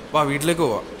 വാ, വീട്ടിലേക്ക്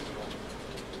പോവാം.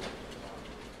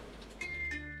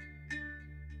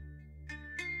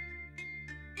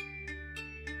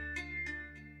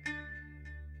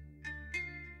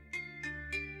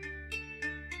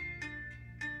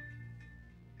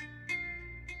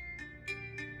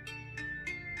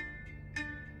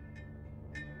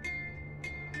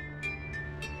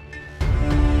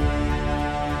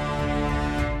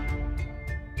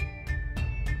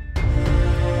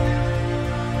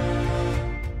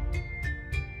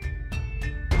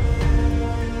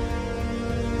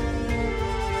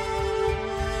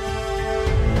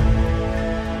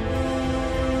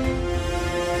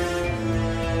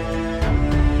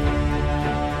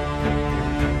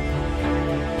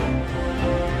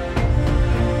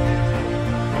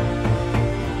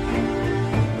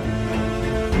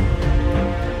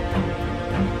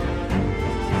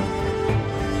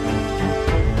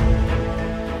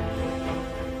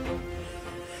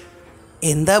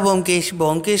 എന്താ ബോംകേഷ്?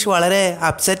 ബോംകേഷ് വളരെ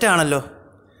അപ്സെറ്റ് ആണല്ലോ.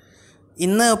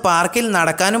 ഇന്ന് പാർക്കിൽ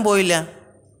നടക്കാനും പോയില്ല.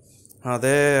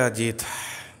 അതെ അജീത്,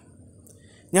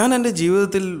 ഞാൻ എൻ്റെ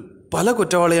ജീവിതത്തിൽ പല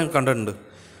കുറ്റവാളിയും കണ്ടിട്ടുണ്ട്.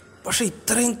 പക്ഷെ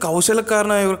ഇത്രയും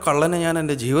കൗശലക്കാരനായ ഒരു കള്ളനെ ഞാൻ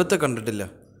എൻ്റെ ജീവിതത്തെ കണ്ടിട്ടില്ല.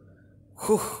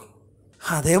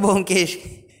 അതേ ബോംകേഷ്,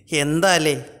 എന്താ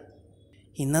അല്ലേ?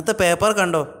 ഇന്നത്തെ പേപ്പർ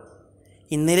കണ്ടോ?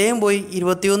 ഇന്നലെയും പോയി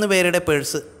 21 പേരുടെ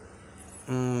പേഴ്സ്.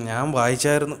 ഞാൻ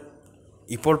വായിച്ചായിരുന്നു.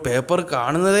 ഇപ്പോൾ പേപ്പർ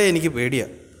കാണുന്നതേ എനിക്ക്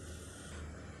പേടിയാണ്.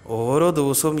 ഓരോ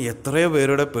ദിവസവും എത്രയോ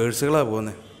പേരുടെ പേഴ്സുകളാണ്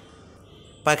പോകുന്നത്.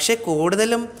 പക്ഷെ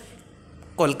കൂടുതലും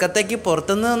കൊൽക്കത്തയ്ക്ക്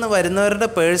പുറത്തുനിന്ന് വരുന്നവരുടെ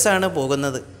പേഴ്സാണ്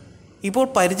പോകുന്നത്. ഇപ്പോൾ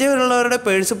പരിചയമുള്ളവരുടെ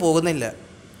പേഴ്സ് പോകുന്നില്ല.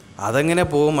 അതെങ്ങനെ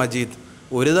പോകും അജീത്?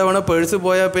 ഒരു തവണ പേഴ്സ്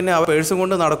പോയാൽ പിന്നെ ആ പേഴ്സും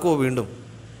കൊണ്ട് നടക്കുമോ വീണ്ടും?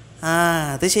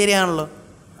 അത് ശരിയാണല്ലോ.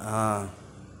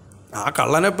 ആ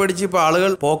കള്ളനെ പിടിച്ച് ഇപ്പോൾ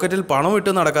ആളുകൾ പോക്കറ്റിൽ പണം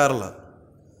ഇട്ട് നടക്കാറില്ല.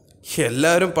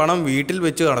 എല്ലാവരും പണം വീട്ടിൽ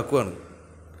വെച്ച് നടക്കുകയാണ്.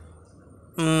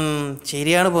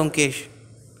 ശരിയാണ് ബോംകേഷ്.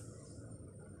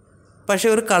 പക്ഷെ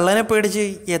ഒരു കള്ളനെ പേടിച്ച്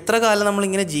എത്ര കാലം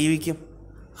നമ്മളിങ്ങനെ ജീവിക്കും?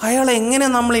 അയാളെ എങ്ങനെ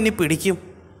നമ്മളിനി പിടിക്കും?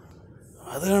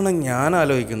 അതാണ് ഞാൻ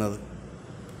ആലോചിക്കുന്നത്.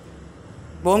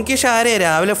 ബോംകേഷ് ആരെയാ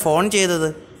രാവിലെ ഫോൺ ചെയ്തത്?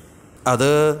 അത്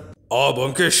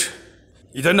ബോംകേഷ്,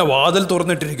 ഇതെന്നെ വാതിൽ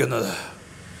തുറന്നിട്ടിരിക്കുന്നത്.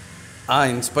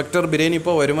 ഇൻസ്പെക്ടർ ബിരേൻ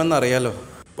ഇപ്പോൾ വരുമെന്നറിയാലോ.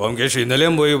 ബോംകേഷ്,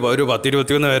 ഇന്നലെയും പോയി ഒരു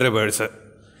 10-21 പേരുടെ പേഴ്സ്.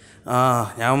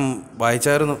 ഞാൻ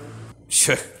വായിച്ചായിരുന്നു.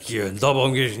 എന്താ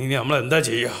ബോംകേഷ്, ഇനി നമ്മളെന്താ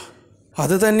ചെയ്യുക?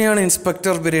 അത് തന്നെയാണ്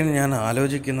ഇൻസ്പെക്ടർ ബിരേൻ ഞാൻ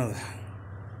ആലോചിക്കുന്നത്.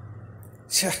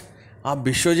 ആ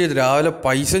ബിശ്വജിത്ത് രാവിലെ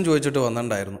പൈസ ചോദിച്ചിട്ട്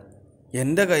വന്നിട്ടുണ്ടായിരുന്നു.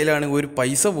 എൻ്റെ കയ്യിലാണെങ്കിൽ ഒരു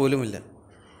പൈസ പോലുമില്ല.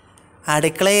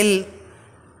 അടുക്കളയിൽ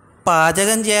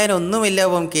പാചകം ചെയ്യാനൊന്നുമില്ല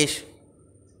ബോംകേഷ്.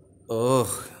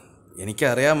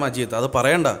 എനിക്കറിയാം അജീത്, അത്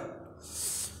പറയണ്ട.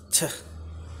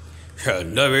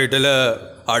 എൻ്റെ വീട്ടിൽ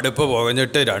അടുപ്പ്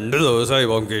പുകഞ്ഞിട്ട് 2 ദിവസമായി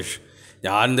ബോംകേഷ്.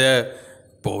 ഞാൻ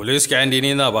പോലീസ് ക്യാൻറ്റീനിൽ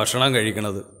നിന്നാണ് ഭക്ഷണം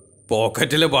കഴിക്കണത്.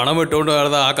 പോക്കറ്റിൽ പണം ഇട്ടുകൊണ്ട്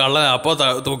കിടന്ന ആ കള്ളൻ അപ്പോൾ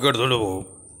തൂക്കിയെടുത്തുകൊണ്ട് പോകും.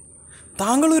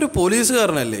 താങ്കളൊരു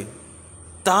പോലീസുകാരനല്ലേ?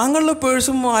 താങ്കളുടെ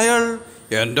പേഴ്സും അയാൾ...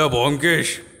 എൻ്റെ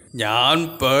ബോംകേഷ്, ഞാൻ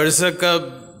പേഴ്സൊക്കെ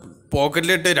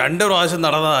പോക്കറ്റിലിട്ട് 2 പ്രാവശ്യം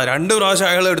നടന്നതാണ്. 2 പ്രാവശ്യം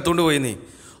അയാൾ എടുത്തുകൊണ്ട് പോയി.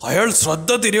 അയാൾ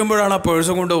ശ്രദ്ധ തിരിയുമ്പോഴാണ് ആ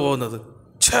പേഴ്സും കൊണ്ട് പോകുന്നത്.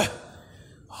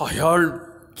 അയാൾ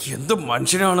എന്ത്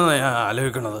മനുഷ്യനാണെന്ന് ഞാൻ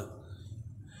ആലോചിക്കണത്.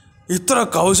 ഇത്ര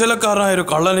കൗശലക്കാരനായൊരു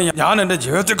കള്ളനെ ഞാൻ എൻ്റെ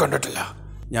ജീവിതത്തിൽ കണ്ടിട്ടില്ല.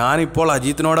 ഞാനിപ്പോൾ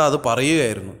അജീത്തിനോട് അത്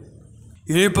പറയുകയായിരുന്നു.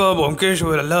 ഇനിയിപ്പോൾ ബോംകേഷ്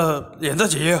എന്താ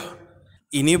ചെയ്യുക?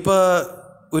 ഇനിയിപ്പോൾ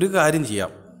ഒരു കാര്യം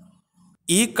ചെയ്യാം.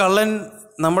 ഈ കള്ളൻ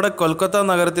നമ്മുടെ കൊൽക്കത്ത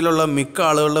നഗരത്തിലുള്ള മിക്ക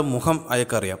ആളുകളുടെ മുഖം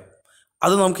അയാൾക്കറിയാം.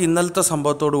 അത് നമുക്ക് ഇന്നലത്തെ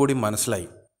സംഭവത്തോടു കൂടി മനസ്സിലായി.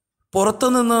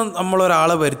 പുറത്തുനിന്ന്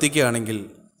നമ്മളൊരാളെ വരുത്തിക്കുകയാണെങ്കിൽ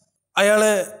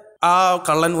അയാളെ ആ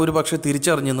കള്ളൻ ഒരു പക്ഷെ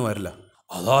തിരിച്ചറിഞ്ഞെന്ന് വരില്ല.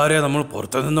 അതാരെ നമ്മൾ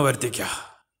പുറത്തുനിന്ന് വരുത്തിക്കുക?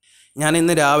 ഞാൻ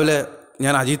ഇന്ന് രാവിലെ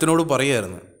അജീത്തിനോട്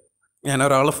പറയുമായിരുന്നു, ഞാൻ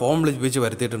ഒരാളെ ഫോൺ വിളിപ്പിച്ച്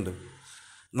വരുത്തിയിട്ടുണ്ട്.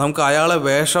 നമുക്ക് അയാളെ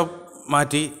വേഷം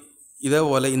മാറ്റി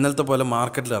ഇതേപോലെ ഇന്നലത്തെ പോലെ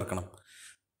മാർക്കറ്റിൽ ഇറക്കണം.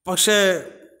 പക്ഷേ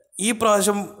ഈ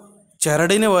പ്രാവശ്യം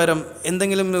ചരടിന് പകരം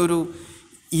എന്തെങ്കിലും ഒരു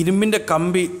ഇരുമ്പിൻ്റെ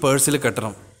കമ്പി പേഴ്സിൽ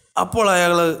കെട്ടണം. അപ്പോൾ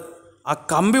അയാൾ ആ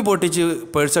കമ്പി പൊട്ടിച്ച്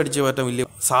പേഴ്സ് അടിച്ച് മാറ്റാൻ വലിയ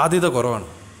സാധ്യത കുറവാണ്.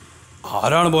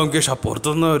 ആരാണ് ബോംകേഷ് ആ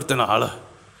പുറത്തുനിന്ന് വരുത്തുന്ന ആള്?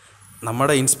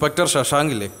 നമ്മുടെ ഇൻസ്പെക്ടർ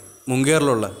ശശാങ്കില്ലേ,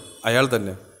 മുങ്കേറിലുള്ള അയാൾ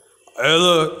തന്നെ.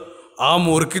 ഏത് ആ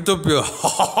മുറുക്കിത്തൊപ്പിയോ?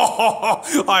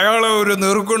 അയാളെ ഒരു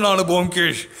നെറുക്കുണ്ടാണ്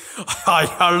ബോംകേഷ്.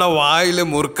 അയാളുടെ വായിൽ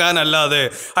മുറുക്കാനല്ലാതെ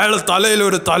അയാളുടെ തലയിൽ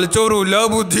ഒരു തലച്ചോറുമില്ല,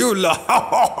 ബുദ്ധിയുമില്ല.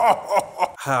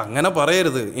 അങ്ങനെ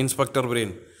പറയരുത് ഇൻസ്പെക്ടർ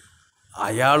ബ്രെയിൻ.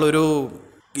 അയാളൊരു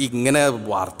ഇങ്ങനെ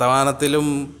വർത്തമാനത്തിലും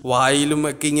വായിലും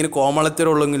ഒക്കെ ഇങ്ങനെ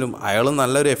കോമളത്തിലുള്ളെങ്കിലും അയാൾ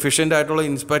നല്ലൊരു എഫിഷ്യൻ്റ് ആയിട്ടുള്ള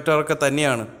ഇൻസ്പെക്ടറൊക്കെ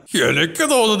തന്നെയാണ്. എനിക്ക്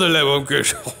തോന്നുന്നില്ലേ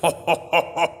ബോംകേഷ്?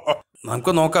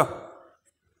 നമുക്ക് നോക്കാം.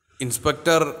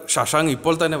 ഇൻസ്പെക്ടർ ശശാങ്ക്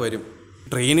ഇപ്പോൾ തന്നെ വരും.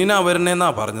 ട്രെയിനിനാണ്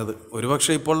വരുന്നതെന്നാണ് പറഞ്ഞത്.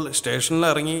 ഒരുപക്ഷെ ഇപ്പോൾ സ്റ്റേഷനിൽ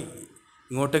ഇറങ്ങി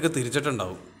ഇങ്ങോട്ടേക്ക്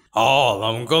തിരിച്ചിട്ടുണ്ടാവും.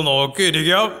 നമുക്ക്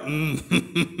നോക്കിയിരിക്കാം.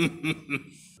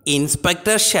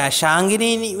 ഇൻസ്പെക്ടർ ശശാങ്കിനെ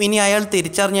ഇനി അയാൾ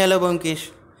തിരിച്ചറിഞ്ഞാലോ ബോംകേഷ്?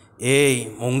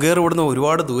 മുങ്കേർ ഇവിടുന്ന്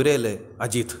ഒരുപാട് ദൂരെയല്ലേ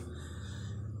അജീത്.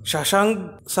 ശശാങ്ക്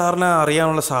സാറിനെ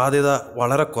അറിയാനുള്ള സാധ്യത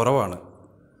വളരെ കുറവാണ്.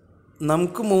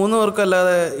 നമുക്ക് 3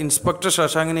 പേർക്കല്ലാതെ ഇൻസ്പെക്ടർ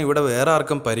ശശാങ്കിനെ ഇവിടെ വേറെ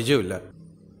ആർക്കും പരിചയമില്ല.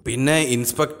 പിന്നെ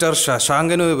ഇൻസ്പെക്ടർ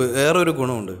ശശാങ്കിന് വേറൊരു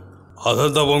ഗുണമുണ്ട്.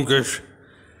 അതെന്താ ബോംകേഷ്?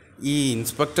 ഈ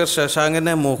ഇൻസ്പെക്ടർ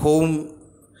ശശാങ്കിൻ്റെ മുഖവും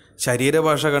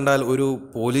ശരീരഭാഷ കണ്ടാൽ ഒരു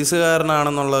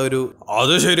പോലീസുകാരനാണെന്നുള്ള ഒരു...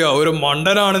 അത് ശരിയാ, ഒരു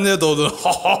മണ്ടനാണെന്നേ തോന്നുന്നു.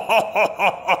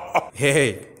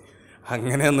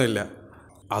 അങ്ങനെയൊന്നുമില്ല.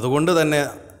 അതുകൊണ്ട് തന്നെ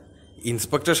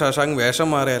ഇൻസ്പെക്ടർ ശശാങ്ക് വേഷം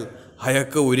മാറിയാൽ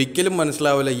അയാൾക്ക് ഒരിക്കലും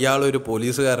മനസ്സിലാവില്ല ഇയാളൊരു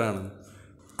പോലീസുകാരാണ്.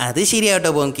 അത്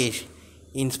ശരിയാട്ടോ ബോംകേഷ്.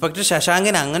 ഇൻസ്പെക്ടർ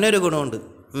ശശാങ്കന് അങ്ങനെ ഒരു ഗുണമുണ്ട്.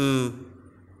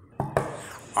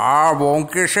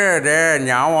 ബോംകേഷ്,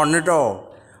 ഞാൻ വന്നിട്ടോ.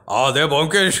 അതെ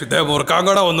ബോംകേഷ്,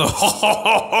 മുറുക്കാങ്കട വന്നു.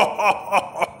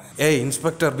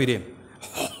 ഇൻസ്പെക്ടർ ബിരിയൻ,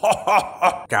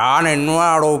 ഞാൻ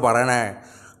എന്നോടോ പറയണേ,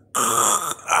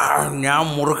 ഞാൻ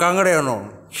മുറുക്കാങ്കടയാണോ?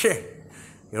 ശേ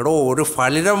എടോ, ഒരു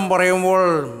ഫലിതം പറയുമ്പോൾ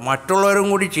മറ്റുള്ളവരും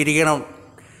കൂടി ചിരിക്കണം.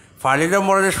 ഫലിതം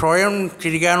പറഞ്ഞ് സ്വയം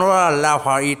ചിരിക്കാനുള്ളതല്ല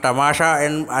ഈ തമാശ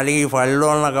അല്ലെങ്കിൽ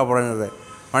ഫലിതം എന്നൊക്കെ പറയുന്നത്.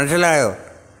 മനസ്സിലായോ?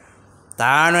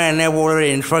 താനും എന്നെ പോലൊരു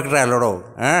ഇൻസ്പെക്ടർ അല്ലടോ.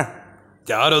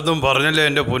 ഞാനൊന്നും പറഞ്ഞില്ലേ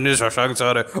എൻ്റെ പൊന്നു ശശാങ്ക്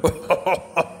സാറ്.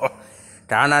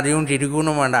 താൻ അധികം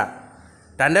ചിരിക്കൊന്നും വേണ്ട.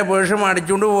 തൻ്റെ പേഴ്സ്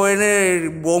മടിച്ചുകൊണ്ട് പോയതിന്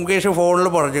ബോംകേഷ് ഫോണിൽ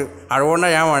പറഞ്ഞു.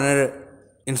 അതുകൊണ്ടാണ് ഞാൻ വന്നത്.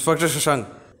 ഇൻസ്പെക്ടർ ശശാങ്ക്,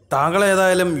 താങ്കൾ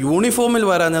ഏതായാലും യൂണിഫോമിൽ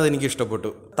വരാഞ്ഞത് എനിക്ക് ഇഷ്ടപ്പെട്ടു.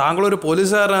 താങ്കളൊരു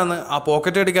പോലീസുകാരനാണ്, ആ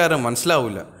പോക്കറ്റ് അടിക്കാരൻ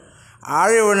മനസ്സിലാവില്ല.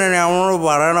 ആദ്യം പിന്നെ നമ്മളോട്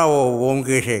പറയണോ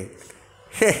ബോംകേഷേ?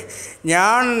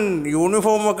 ഞാൻ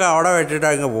യൂണിഫോമൊക്കെ അവിടെ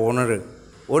വെച്ചിട്ടാണ് ഇങ്ങ് പോകുന്നത്.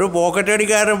 ഒരു പോക്കറ്റ്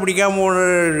അടിക്കാരനെ പിടിക്കാൻ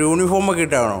പോകുന്നത് യൂണിഫോമൊക്കെ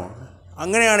ഇട്ടാണോ?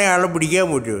 അങ്ങനെയാണെങ്കിൽ അയാളെ പിടിക്കാൻ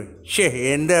പറ്റുമോ?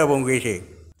 എന്താ ബോംകേഷേ?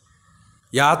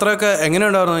 യാത്രയൊക്കെ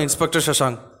എങ്ങനെയുണ്ടായിരുന്നു ഇൻസ്പെക്ടർ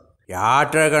ശശാങ്ക്?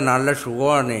 യാത്രയൊക്കെ നല്ല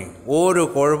സുഖമാണ്, ഒരു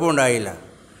കുഴപ്പമുണ്ടായില്ല.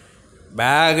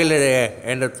 ബാഗിൽ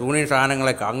എൻ്റെ തുണി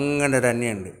സാധനങ്ങളൊക്കെ അങ്ങനെ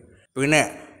തന്നെയുണ്ട്. പിന്നെ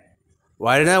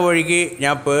വരുന്ന വഴിക്ക്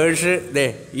ഞാൻ പേഴ്സ്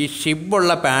ഈ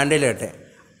ഷിബുള്ള പാൻറ്റിലിട്ടെ.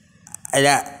 അല്ല,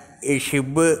 ഈ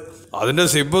ഷിബ് അതിൻ്റെ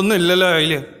സിബൊന്നും ഇല്ലല്ലോ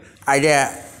അതിൽ. അല്ല,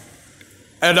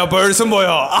 എൻ്റെ പേഴ്സും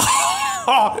പോയോ?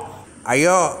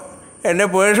 അയ്യോ, എൻ്റെ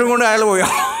പേഴ്സും കൊണ്ട് അയാൾ പോയോ?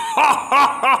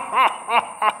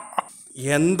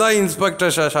 എന്താ ഇൻസ്പെക്ടർ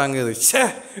ശശാങ്ക് ഇത്?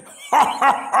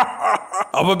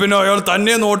 അപ്പൊ പിന്നെ അയാൾ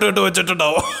തന്നെ നോട്ടിട്ട്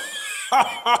വെച്ചിട്ടുണ്ടാവും.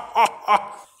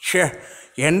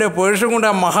 എൻ്റെ പേഴ്സും കൊണ്ട്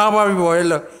ആ മഹാഭാവി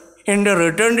പോയല്ലോ. എൻ്റെ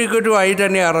റിട്ടേൺ ടിക്കറ്റും ആയി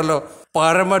തന്നെയാണല്ലോ.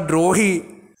 പരമദ്രോഹി.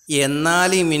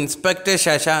 എന്നാലും ഇൻസ്പെക്ടർ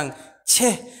ശശാങ്ക്,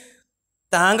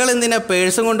 താങ്കൾ എന്തിനാ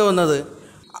പേഴ്സും കൊണ്ടുവന്നത്?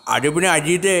 അത് പിന്നെ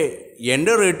അജിത്തെ,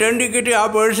 എൻ്റെ റിട്ടേൺ ടിക്കറ്റ് ആ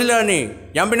പേഴ്സിലാണ്.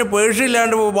 ഞാൻ പിന്നെ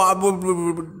പേഴ്സില്ലാണ്ട്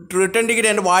റിട്ടേൺ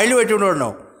ടിക്കറ്റ് എൻ്റെ വായിൽ വെച്ചുകൊണ്ട്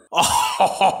വരണോ?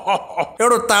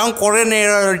 എവിടെ താൻ കുറേ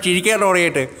നേരം ചിരിക്കാൻ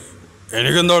തുടങ്ങിയിട്ട്.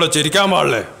 എനിക്കെന്തോടെ ചിരിക്കാൻ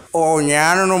പാടില്ലേ? ഓ,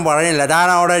 ഞാനൊന്നും പറഞ്ഞില്ല, താൻ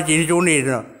അവിടെ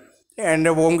ചിരിച്ചുകൊണ്ടിരുന്നു.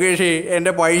 എൻ്റെ ബോംകേഷ്,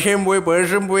 എൻ്റെ പൈസയും പോയി,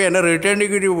 പേഴ്സും പോയി, എൻ്റെ റിട്ടേൺ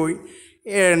ടിക്കറ്റ് പോയി.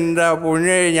 എന്താ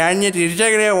പൊന്നെ, ഞാൻ ഇനി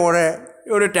തിരിച്ചെങ്ങനെയാണ് പോണേ?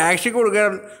 ഒരു ടാക്സി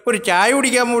കൊടുക്കാൻ, ഒരു ചായ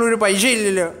കുടിക്കാൻ പോലും ഒരു പൈസ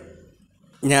ഇല്ലല്ലോ.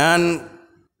 ഞാൻ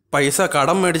പൈസ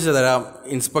കടം മേടിച്ച് തരാം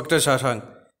ഇൻസ്പെക്ടർ ശശാങ്ക്.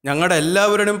 ഞങ്ങളുടെ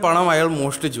എല്ലാവരുടെയും പണം അയാൾ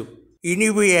മോഷ്ടിച്ചു.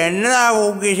 ഇനിയിപ്പോൾ എന്നതാ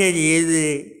ബോംകേഷ് ചെയ്തത്?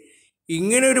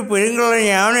 ഇങ്ങനെ ഒരു പെരുങ്കള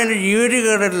ഞാൻ എൻ്റെ ജീവിതത്തിൽ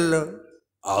കേട്ടിട്ടില്ലല്ലോ.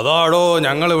 അതാടോ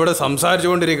ഞങ്ങളിവിടെ സംസാരിച്ചു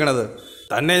കൊണ്ടിരിക്കണത്.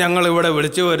 തന്നെ ഞങ്ങളിവിടെ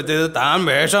വിളിച്ചു വരുത്തിയത് താൻ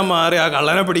വേഷം മാറി ആ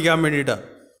കള്ളനെ പിടിക്കാൻ വേണ്ടിയിട്ടാണ്.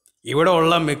 ഇവിടെ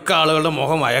ഉള്ള മിക്ക ആളുകളുടെ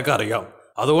മുഖം അയാൾക്കറിയാം,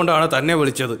 അതുകൊണ്ടാണ് തന്നെ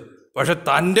വിളിച്ചത്. പക്ഷെ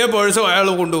തൻ്റെ പേഴ്സും അയാൾ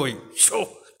കൊണ്ടുപോയി.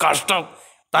 കഷ്ടം.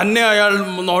 തന്നെ അയാൾ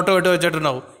നോട്ട് വിട്ട്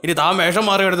വെച്ചിട്ടുണ്ടാവും. ഇനി താൻ വേഷം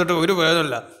മാറി എടുത്തിട്ട് ഒരു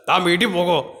പ്രയോജനമില്ല. താൻ വീട്ടിൽ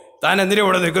പോകോ? താൻ എന്തിനാ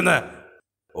ഇവിടെ നിൽക്കുന്നത്?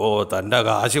 ഓ, തൻ്റെ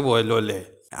കാശ് പോയല്ലോ അല്ലേ?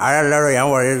 ആളല്ലാടോ ഞാൻ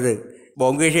പറയുന്നത്.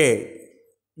 ബോംകേഷേ,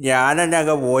 ഞാനെന്നെ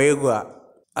അങ്ങ് പോയേക്കുക.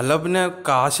 അല്ല പിന്നെ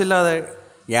കാശില്ലാതെ?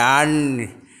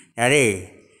 ഞാനേ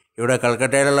ഇവിടെ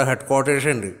കൽക്കട്ടയിലുള്ള ഹെഡ് ക്വാർട്ടേഴ്സ്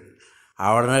ഉണ്ട്,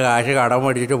 അവിടെ നിന്ന് കാശ് കടം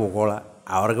മേടിച്ചിട്ട് പോയിക്കോളാം.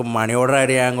 അവർക്ക് മണി ഓർഡർ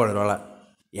ആയിട്ട് ഞാൻ കൊടുത്തോളാം.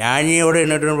 ഞാൻ ഈ ഇവിടെ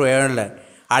എന്നിട്ടൊന്നും പ്രയോജനമില്ല.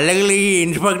 അല്ലെങ്കിൽ ഈ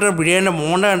ഇൻസ്പെക്ടർ ബിരിയാണിൻ്റെ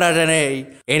മോണ്ട കണ്ടാൽ തന്നെ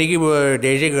എനിക്ക്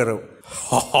ദേഷ്യം കയറും.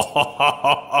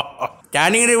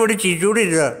 ഞാനിങ്ങനെ ഇവിടെ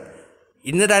ചിരിച്ചുകൊണ്ടിരുന്ന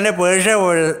ഇന്ന് തന്നെ പേഴ്സേ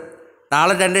പോയത്.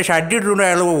 നാളെ തൻ്റെ ഷഡ് ഇട്ടുകൊണ്ട്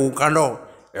അയാൾ കണ്ടോ?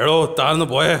 എടോ താന്ന്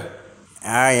പോയേ.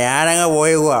 ഞാനങ്ങ്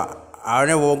പോയേക്കുക.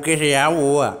 അവനെ ബോംകേഷ്, ഞാൻ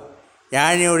പോവുക.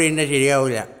 ഞാനിവിടെ ഇന്നെ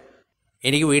ശരിയാവില്ല.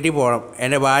 എനിക്ക് വീട്ടിൽ പോകണം.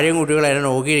 എൻ്റെ ഭാര്യയും കുട്ടികളും എന്നെ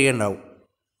നോക്കിയിരിക്കുന്നുണ്ടാവും.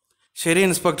 ശരി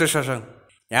ഇൻസ്പെക്ടർ ശശാങ്ക്,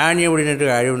 ഞാൻ ഇവിടെ നിന്നിട്ട്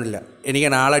കാര്യമൊന്നുമില്ല. എനിക്ക്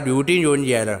നാളെ ഡ്യൂട്ടിയും ജോയിൻ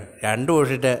ചെയ്യാമല്ലോ. 2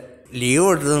 ദിവസത്തെ ലീവ്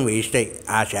എടുത്തതും വേസ്റ്റായി.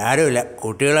 സാരമില്ല,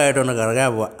 കുട്ടികളായിട്ടൊന്ന് കറങ്ങാൻ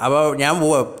പോവാം. അപ്പോൾ ഞാൻ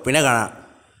പോവാം, പിന്നെ കാണാം.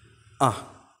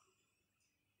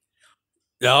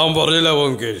 ഞാൻ പറഞ്ഞില്ല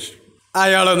ബോംകേഷ്,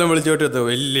 അയാളൊന്നും വിളിച്ചോട്ടത്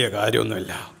വലിയ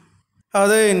കാര്യമൊന്നുമില്ല.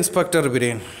 അതെ ഇൻസ്പെക്ടർ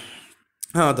ബിരേൻ,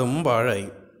 അതും പാഴായി.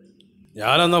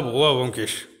 ഞാനെന്നാ പോവാ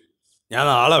ബോംകേഷ്. ഞാൻ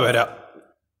നാളെ വരാം.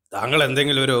 താങ്കൾ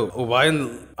എന്തെങ്കിലും ഒരു ഉപായം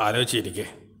ആലോചിച്ചിരിക്കേ.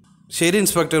 ശരി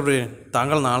ഇൻസ്പെക്ടർ ബിരേൻ,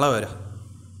 താങ്കൾ നാളെ വരാം.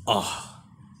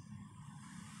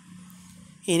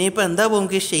 ഇനിയിപ്പോൾ എന്താ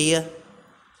ബോംകേഷ് ചെയ്യുക?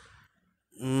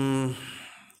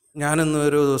 ഞാനിന്ന്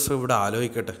ഒരു ദിവസം ഇവിടെ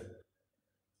ആലോചിക്കട്ടെ,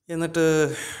 എന്നിട്ട്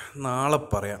നാളെ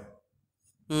പറയാം.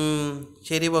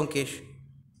 ശരി ബോംകേഷ്.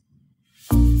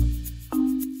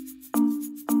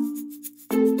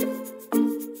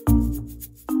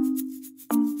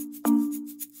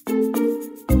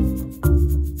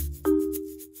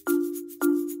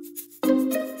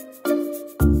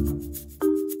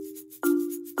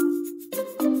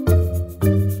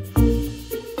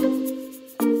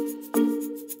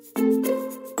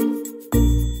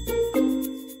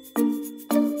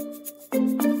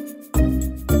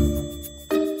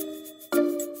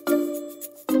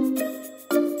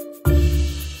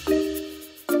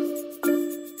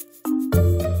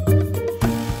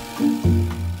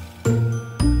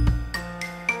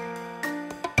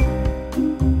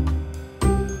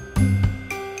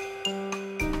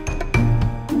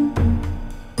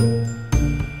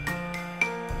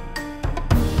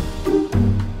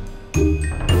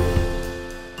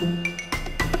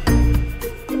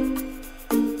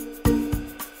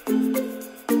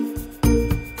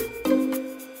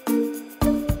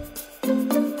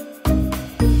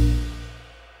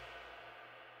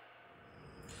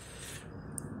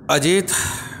 അജീത്,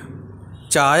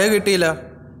 ചായ കിട്ടിയില്ല.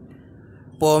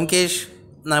 ബോംകേഷ്,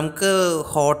 നമുക്ക്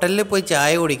ഹോട്ടലിൽ പോയി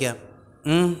ചായ കുടിക്കാം.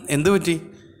 എന്തു പറ്റി?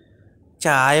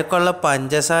 ചായക്കുള്ള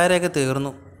പഞ്ചസാരയൊക്കെ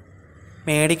തീർന്നു,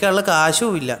 മേടിക്കാനുള്ള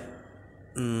കാശും ഇല്ല.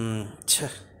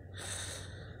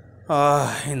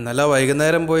 ഇന്നലെ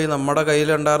വൈകുന്നേരം പോയി നമ്മുടെ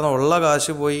കയ്യിലുണ്ടായിരുന്ന ഉള്ള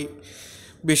കാശ് പോയി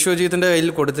വിശ്വജിത്തിൻ്റെ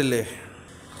കയ്യിൽ കൊടുത്തില്ലേ.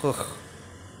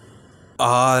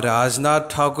 ആ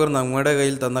രാജ്നാഥ് ഠാക്കൂർ നമ്മുടെ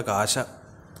കയ്യിൽ തന്ന കാശ,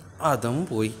 അതും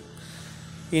പോയി.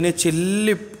 ഇനി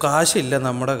ചില്ലി കാശില്ല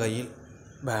നമ്മുടെ കയ്യിൽ.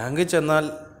 ബാങ്കിൽ ചെന്നാൽ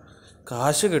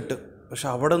കാശ് കിട്ടും, പക്ഷെ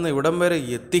അവിടെ നിന്ന് ഇവിടം വരെ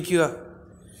എത്തിക്കുക.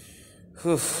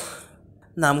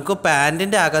 നമുക്ക്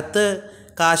പാൻറ്റിൻ്റെ അകത്ത്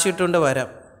കാശ് ഇട്ടുകൊണ്ട് വരാം.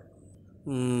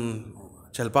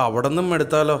 ചിലപ്പോൾ അവിടെ നിന്നും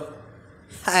എടുത്താലോ?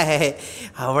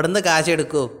 അവിടെ നിന്ന് കാശ്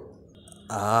എടുക്കുമോ?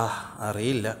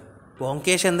 അറിയില്ല.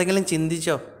 ബോംകേഷ് എന്തെങ്കിലും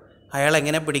ചിന്തിച്ചോ അയാൾ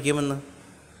എങ്ങനെ പിടിക്കുമെന്ന്?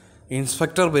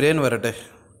 ഇൻസ്പെക്ടർ ബിരേൻ വരട്ടെ,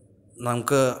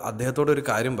 നമുക്ക് അദ്ദേഹത്തോടൊരു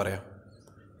കാര്യം പറയാം.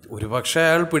 ഒരുപക്ഷെ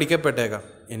അയാൾ പിടിക്കപ്പെട്ടേക്കാം,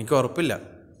 എനിക്ക് ഉറപ്പില്ല.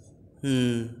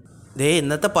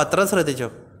 ഇന്നത്തെ പത്രം ശ്രദ്ധിച്ചോ?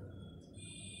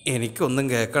 എനിക്കൊന്നും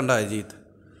കേൾക്കണ്ട അജീത്.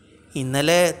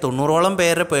 ഇന്നലെ 90ഓളം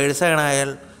പേരുടെ പേഴ്സാണ് അയാൾ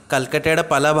കൽക്കട്ടയുടെ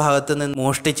പല ഭാഗത്തു നിന്ന്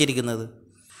മോഷ്ടിച്ചിരിക്കുന്നത്.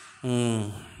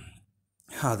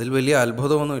 അതിൽ വലിയ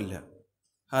അത്ഭുതമൊന്നുമില്ല.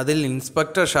 അതിൽ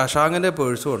ഇൻസ്പെക്ടർ ശശാങ്കൻ്റെ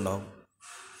പേഴ്സും ഉണ്ടാവും.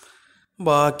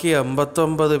 ബാക്കി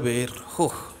 59 പേർ.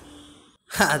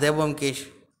 അതെ ബോംകേഷ്.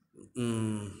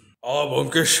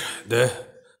 ബോംകേഷ്,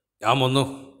 ഞാൻ വന്നു.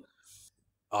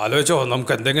 ആലോചിച്ചോ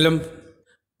നമുക്ക് എന്തെങ്കിലും?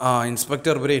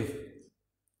 ഇൻസ്പെക്ടർ ബ്രെയിൻ,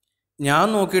 ഞാൻ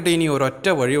നോക്കിയിട്ട് ഇനി ഒരൊറ്റ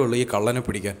വഴിയുള്ളൂ ഈ കള്ളനെ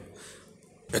പിടിക്കാൻ.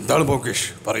 എന്താണ് ബോംകേഷ്,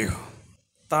 പറയൂ.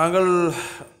 താങ്കൾ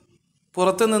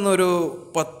പുറത്തു നിന്നൊരു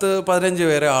 10-15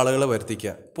 പേരെ ആളുകളെ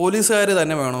വരുത്തിക്കുക. പോലീസുകാർ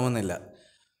തന്നെ വേണമെന്നില്ല.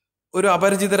 ഒരു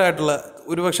അപരിചിതരായിട്ടുള്ള,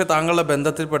 ഒരുപക്ഷെ താങ്കളുടെ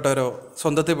ബന്ധത്തിൽപ്പെട്ടവരോ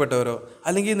സ്വന്തത്തിൽപ്പെട്ടവരോ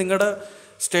അല്ലെങ്കിൽ നിങ്ങളുടെ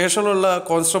സ്റ്റേഷനിലുള്ള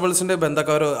കോൺസ്റ്റബിൾസിൻ്റെ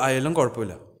ബന്ധക്കാരോ ആയാലും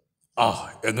കുഴപ്പമില്ല.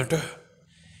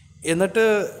 എന്നിട്ട്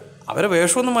അവരെ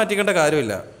വേഷമൊന്നും മാറ്റിക്കേണ്ട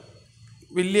കാര്യമില്ല.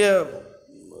 വലിയ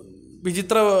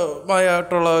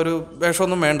വിചിത്രമായിട്ടുള്ള ഒരു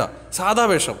വേഷമൊന്നും വേണ്ട, സാധാ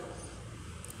വേഷം.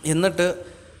 എന്നിട്ട്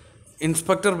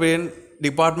ഇൻസ്പെക്ടർ ബെയിൻ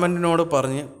ഡിപ്പാർട്ട്മെൻറ്റിനോട്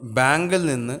പറഞ്ഞ് ബാങ്കിൽ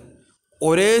നിന്ന്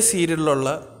ഒരേ സീരിയലിലുള്ള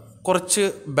കുറച്ച്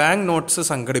ബാങ്ക് നോട്ട്സ്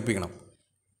സംഘടിപ്പിക്കണം.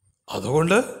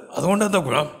 അതുകൊണ്ട് എന്താ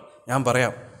ഗുണം? ഞാൻ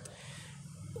പറയാം.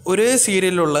 ഒരേ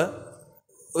സീരിയലിലുള്ള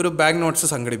ഒരു ബാങ്ക് നോട്ട്സ്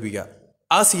സംഘടിപ്പിക്കുക.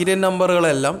 ആ സീരിയൽ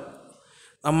നമ്പറുകളെല്ലാം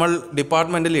നമ്മൾ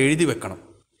ഡിപ്പാർട്ട്മെൻറ്റിൽ എഴുതി വെക്കണം.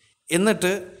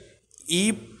 എന്നിട്ട് ഈ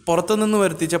പുറത്തുനിന്ന്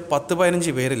വരുത്തിച്ച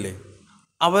 10-15 പേരില്ലേ,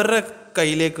 അവരുടെ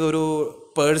കയ്യിലേക്ക് ഒരു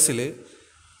പേഴ്സിൽ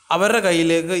അവരുടെ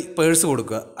കയ്യിലേക്ക് പേഴ്സ്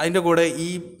കൊടുക്കുക. അതിൻ്റെ കൂടെ ഈ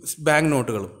ബാങ്ക്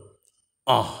നോട്ടുകളും.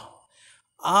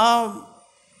 ആ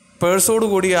പേഴ്സോട്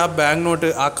കൂടി ആ ബാങ്ക് നോട്ട്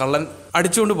ആ കള്ളൻ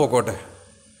അടിച്ചുകൊണ്ട് പോക്കോട്ടെ.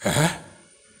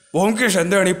 ബോംകേഷ്,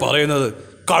 എന്താണ് ഈ പറയുന്നത്?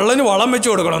 കള്ളന് വളം വെച്ച്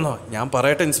കൊടുക്കണമെന്നോ? ഞാൻ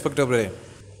പറയട്ടെ ഇൻസ്പെക്ടർ ബ്രെയിൻ.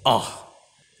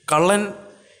 കള്ളൻ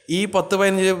ഈ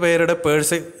 10-15 പേരുടെ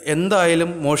പേഴ്സ് എന്തായാലും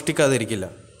മോഷ്ടിക്കാതിരിക്കില്ല.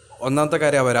 ഒന്നാമത്തെ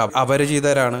കാര്യം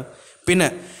അപരിചിതരാണ്. പിന്നെ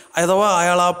അഥവാ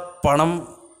അയാൾ ആ പണം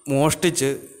മോഷ്ടിച്ച്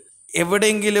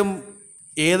എവിടെയെങ്കിലും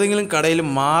ഏതെങ്കിലും കടയിൽ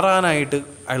മാറാനായിട്ട്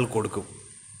അയാൾ കൊടുക്കും.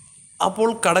 അപ്പോൾ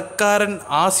കടക്കാരൻ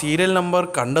ആ സീരിയൽ നമ്പർ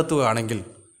കണ്ടെത്തുകയാണെങ്കിൽ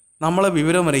നമ്മളെ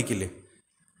വിവരം അറിയിക്കില്ലേ?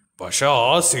 പക്ഷെ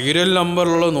ആ സീരിയൽ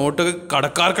നമ്പറിലുള്ള നോട്ട്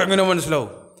കടക്കാർക്ക് എങ്ങനെ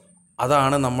മനസ്സിലാവും?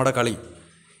 അതാണ് നമ്മുടെ കളി.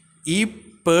 ഈ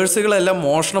പേഴ്സുകളെല്ലാം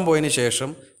മോഷണം പോയതിന് ശേഷം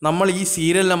നമ്മൾ ഈ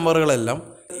സീരിയൽ നമ്പറുകളെല്ലാം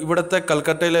ഇവിടുത്തെ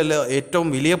കൽക്കട്ടയിലെ ഏറ്റവും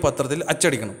വലിയ പത്രത്തിൽ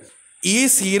അച്ചടിക്കണം. ഈ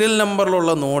സീരിയൽ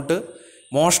നമ്പറിലുള്ള നോട്ട്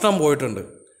മോഷണം പോയിട്ടുണ്ട്.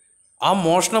 ആ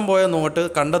മോഷണം പോയ നോട്ട്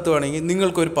കണ്ടെത്തുകയാണെങ്കിൽ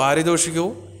നിങ്ങൾക്കൊരു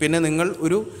പാരിതോഷികവും പിന്നെ നിങ്ങൾ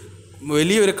ഒരു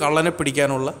വലിയൊരു കള്ളനെ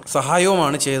പിടിക്കാനുള്ള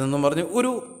സഹായവുമാണ് ചെയ്തതെന്നും പറഞ്ഞ്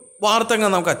ഒരു വാർത്തങ്ങൾ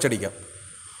നമുക്ക് അച്ചടിക്കാം.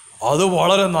 അത്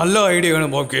വളരെ നല്ല ഐഡിയ ആണ്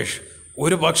ബോംകേഷ്.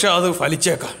 ഒരു പക്ഷെ അത്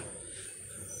ഫലിച്ചേക്കാം.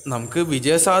 നമുക്ക്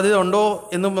വിജയസാധ്യത ഉണ്ടോ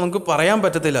എന്ന് നമുക്ക് പറയാൻ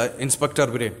പറ്റത്തില്ല ഇൻസ്പെക്ടർ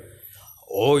ബ്രെയിൻ.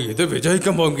 ഇത്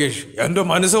വിജയിക്കും ബോംകേഷ്, എൻ്റെ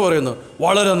മനസ്സ് പറയുന്നു.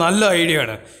 വളരെ നല്ല ഐഡിയ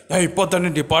ആണ്. ഞാൻ ഇപ്പോൾ തന്നെ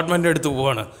ഡിപ്പാർട്ട്മെൻ്റ് എടുത്ത്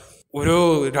പോവാണ്. ഒരു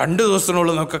 2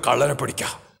 ദിവസത്തിനുള്ളിൽ നമുക്ക് കള്ളനെ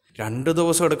പിടിക്കാം. 2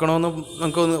 ദിവസം എടുക്കണമെന്ന്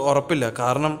നമുക്കൊന്ന് ഉറപ്പില്ല.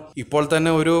 കാരണം ഇപ്പോൾ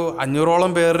തന്നെ ഒരു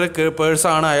 500ഓളം പേരുടെ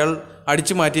പേഴ്സാണ് അയാൾ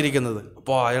അടിച്ചു മാറ്റിയിരിക്കുന്നത്.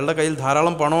 അപ്പോൾ അയാളുടെ കയ്യിൽ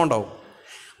ധാരാളം പണം ഉണ്ടാവും.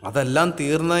 അതെല്ലാം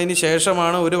തീർന്നതിന്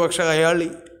ശേഷമാണ് ഒരു പക്ഷേ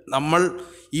നമ്മൾ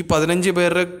ഈ 15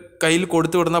 പേരുടെ കയ്യിൽ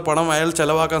കൊടുത്തു വിടുന്ന പണം അയാൾ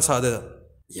ചെലവാക്കാൻ സാധ്യത.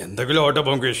 എന്തെങ്കിലും ഓട്ടെ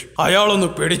ബോംകേഷ്, അയാളൊന്ന്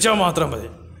പിടിച്ചാൽ മാത്രം മതി.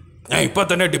 ഞാൻ ഇപ്പം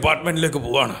തന്നെ ഡിപ്പാർട്ട്മെൻറ്റിലേക്ക്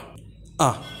പോവാണ്.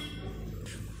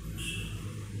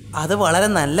 അത് വളരെ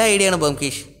നല്ല ഐഡിയ ആണ്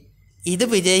ബോംകേഷ്. ഇത്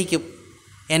വിജയിക്കും,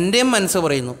 എൻ്റെയും മനസ്സ്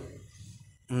പറയുന്നു.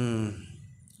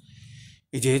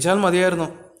 വിജയിച്ചാൽ മതിയായിരുന്നു.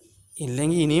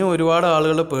 ഇല്ലെങ്കിൽ ഇനിയും ഒരുപാട്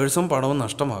ആളുകളുടെ പേഴ്സും പണവും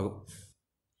നഷ്ടമാകും.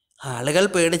 ആളുകൾ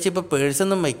പേടിച്ചിപ്പോൾ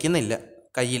പേഴ്സൊന്നും വയ്ക്കുന്നില്ല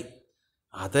കയ്യിൽ.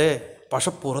 അതെ,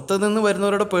 പക്ഷെ പുറത്തു നിന്ന്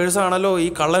വരുന്നവരുടെ പേഴ്സാണല്ലോ ഈ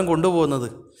കള്ളൻ കൊണ്ടുപോകുന്നത്.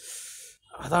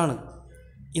 അതാണ്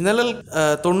ഇന്നലെ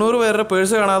 90 പേരുടെ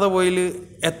പേഴ്സ് കാണാതെ പോയിൽ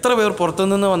എത്ര പേർ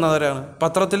പുറത്തുനിന്ന് വന്നവരാണ്?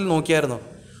 പത്രത്തിൽ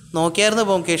നോക്കിയായിരുന്നു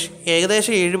ബോംകേഷ്.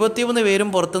 ഏകദേശം 73 പേരും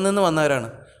പുറത്തുനിന്ന് വന്നവരാണ്.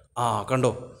 ആ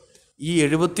കണ്ടോ, ഈ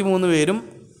 73 പേരും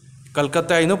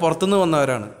കൽക്കത്തയിൽ നിന്ന് പുറത്തുനിന്ന്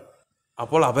വന്നവരാണ്.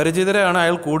 അപ്പോൾ അപരിചിതരെയാണ്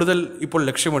അയാൾ കൂടുതൽ ഇപ്പോൾ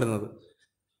ലക്ഷ്യമിടുന്നത്.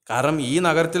 കാരണം ഈ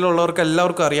നഗരത്തിലുള്ളവർക്ക്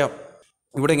എല്ലാവർക്കും അറിയാം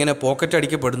ഇവിടെ ഇങ്ങനെ പോക്കറ്റ്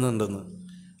അടിക്കപ്പെടുന്നുണ്ടെന്ന്.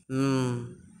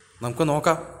 നമുക്ക്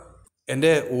നോക്കാം.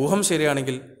 എൻ്റെ ഊഹം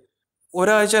ശരിയാണെങ്കിൽ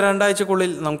 1-2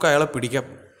 ആഴ്ചക്കുള്ളിൽ നമുക്ക് അയാളെ പിടിക്കാം.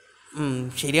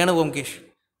 ശരിയാണ് ബോംകേഷ്.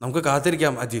 നമുക്ക്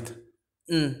കാത്തിരിക്കാം അജിത്ത്.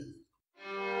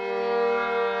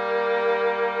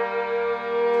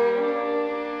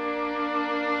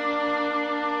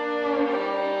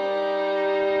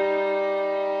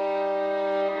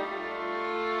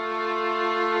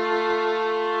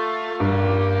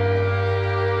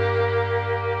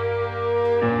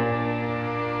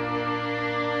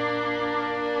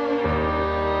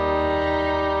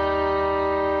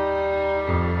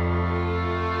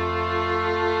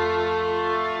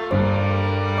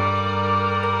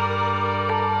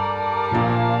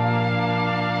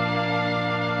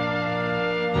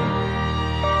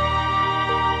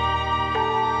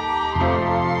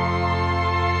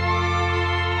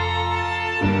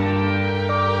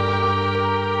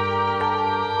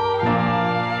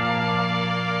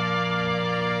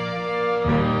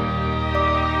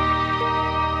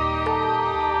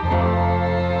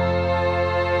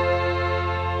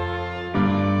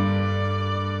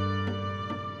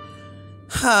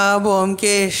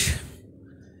 ബോംകേഷ്,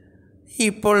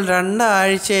 ഇപ്പോൾ 2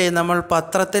 ആഴ്ചയായി നമ്മൾ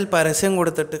പത്രത്തിൽ പരസ്യം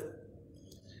കൊടുത്തിട്ട്.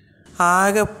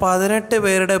 ആകെ 18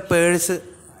 പേരുടെ പേഴ്സ്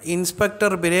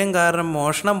ഇൻസ്പെക്ടർ ബിരേൻ കാരണം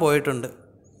മോഷണം പോയിട്ടുണ്ട്.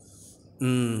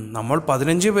 നമ്മൾ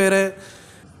 15 പേരെ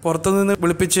പുറത്തുനിന്ന്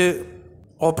വിളിപ്പിച്ച്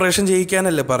ഓപ്പറേഷൻ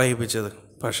ചെയ്യിക്കാനല്ലേ പറയിപ്പിച്ചത്.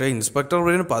 പക്ഷേ ഇൻസ്പെക്ടർ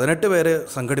ബിരേൻ 18 പേരെ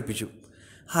സംഘടിപ്പിച്ചു.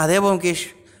 അതെ ബോംകേഷ്,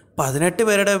 18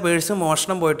 പേരുടെ പേഴ്സ്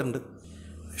മോഷണം പോയിട്ടുണ്ട്.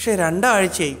 പക്ഷേ 2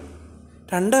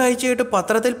 ആഴ്ചയായിട്ട്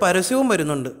പത്രത്തിൽ പരസ്യവും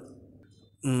വരുന്നുണ്ട്.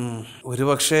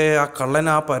 ഒരുപക്ഷെ ആ കള്ളൻ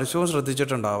ആ പരസ്യവും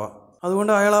ശ്രദ്ധിച്ചിട്ടുണ്ടാവാം.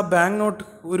 അതുകൊണ്ട് അയാൾ ആ ബാങ്ക് നോട്ട്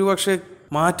ഒരുപക്ഷെ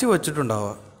മാറ്റി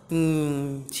വച്ചിട്ടുണ്ടാവാം.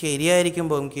 ശരിയായിരിക്കും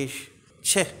ബോംകേഷ്.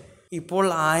 ഇപ്പോൾ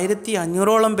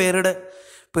 1500ഓളം പേരുടെ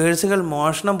പേഴ്സുകൾ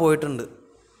മോഷണം പോയിട്ടുണ്ട്.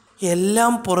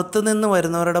 എല്ലാം പുറത്തുനിന്ന്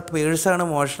വരുന്നവരുടെ പേഴ്സാണ്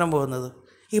മോഷണം പോകുന്നത്.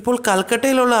 ഇപ്പോൾ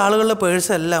കൽക്കട്ടയിലുള്ള ആളുകളുടെ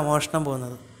പേഴ്സല്ല മോഷണം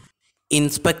പോകുന്നത്.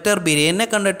 ഇൻസ്പെക്ടർ ബിരേനെ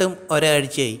കണ്ടിട്ടും 1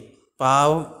 ആഴ്ചയായി.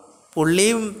 പാവം,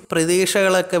 പുള്ളിയും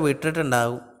പ്രതീക്ഷകളൊക്കെ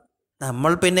വിട്ടിട്ടുണ്ടാകും.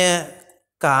 നമ്മൾ പിന്നെ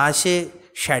കാശ്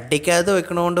ഷഡിക്കകത്ത്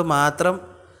വെക്കണോണ്ട് മാത്രം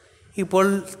ഇപ്പോൾ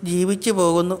ജീവിച്ചു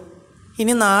പോകുന്നു.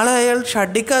 ഇനി നാളെ അയാൾ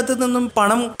ഷഡിക്കകത്ത് നിന്നും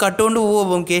പണം കട്ടുകൊണ്ട് പോവോ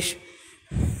ബോംകേഷ്?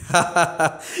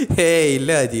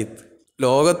 ഇല്ല അജിത്ത്,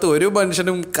 ലോകത്ത് ഒരു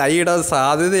മനുഷ്യനും കൈയിടാൻ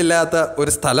സാധ്യതയില്ലാത്ത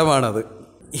ഒരു സ്ഥലമാണത്.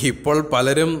 ഇപ്പോൾ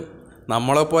പലരും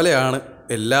നമ്മളെപ്പോലെയാണ്.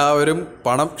 എല്ലാവരും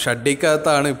പണം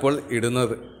ഷഡിക്കകത്താണ് ഇപ്പോൾ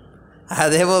ഇടുന്നത്.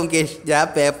 അതെ ബോംകേഷ്, ഞാൻ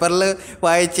പേപ്പറിൽ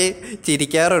വായിച്ച്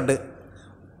ചിരിക്കാറുണ്ട്.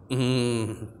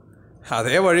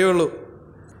 അതേ വഴിയുള്ളൂ.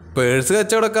 പേഴ്സ്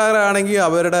കച്ചവടക്കാരാണെങ്കിൽ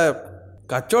അവരുടെ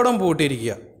കച്ചവടം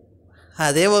പൂട്ടിയിരിക്കുക.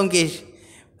 അതേ ബോംകേഷ്,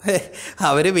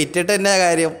 അവർ വിറ്റിട്ട് എന്നാ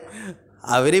കാര്യം?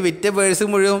 അവർ വിറ്റ പേഴ്സ്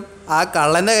മുഴുവൻ ആ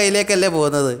കള്ളൻ്റെ കയ്യിലേക്കല്ലേ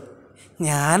പോകുന്നത്.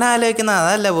 ഞാൻ ആലോചിക്കുന്ന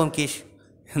അതല്ല ബോംകേഷ്.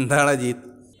 എന്താണ് അജീത്?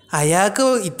 അയാൾക്ക്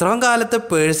ഇത്രയും കാലത്തെ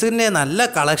പേഴ്സിൻ്റെ നല്ല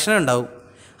കളക്ഷൻ ഉണ്ടാവും.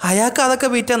 അയാൾക്ക് അതൊക്കെ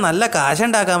വിറ്റാൽ നല്ല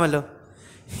കാശുണ്ടാക്കാമല്ലോ.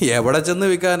 എവിടെ ചെന്ന്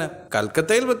വിൽക്കാനാ?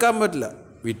 കൽക്കത്തയിൽ വിൽക്കാൻ പറ്റില്ല.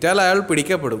 വിറ്റാൽ അയാൾ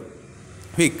പിടിക്കപ്പെടും.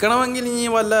 വിൽക്കണമെങ്കിൽ ഇനി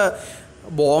വല്ല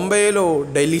ബോംബെയിലോ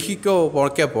ഡൽഹിക്കോ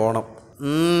ഒക്കെ പോകണം.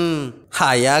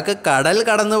 അയാൾക്ക് കടൽ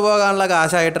കടന്നു പോകാനുള്ള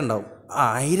കാശായിട്ടുണ്ടാവും.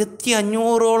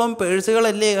 1500ഓളം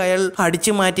പേഴ്സുകളല്ലേ അയാൾ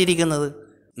അടിച്ചു മാറ്റിയിരിക്കുന്നത്.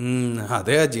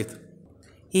 അതെ അജിത്ത്.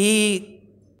 ഈ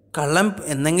കള്ളം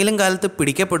എന്തെങ്കിലും കാലത്ത്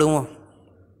പിടിക്കപ്പെടുമോ?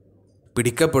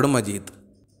 പിടിക്കപ്പെടും അജിത്ത്.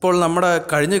 ഇപ്പോൾ നമ്മുടെ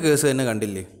കഴിഞ്ഞ കേസ് തന്നെ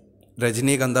കണ്ടില്ലേ,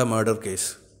 രജനീകാന്ത മർഡർ കേസ്.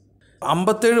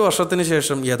 57 വർഷത്തിന്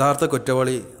ശേഷം യഥാർത്ഥ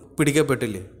കുറ്റവാളി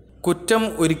പിടിക്കപ്പെട്ടില്ലേ. കുറ്റം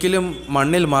ഒരിക്കലും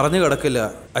മണ്ണിൽ മറഞ്ഞു കിടക്കില്ല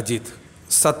അജിത്ത്.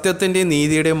 സത്യത്തിൻ്റെയും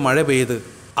നീതിയുടെയും മഴ പെയ്ത്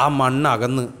ആ മണ്ണ്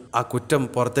അകന്ന് ആ കുറ്റം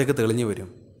പുറത്തേക്ക് തെളിഞ്ഞു വരും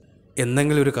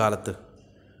എന്തെങ്കിലും ഒരു കാലത്ത്.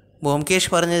 ബോംകേഷ്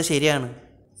പറഞ്ഞത് ശരിയാണ്.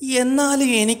 എന്നാലും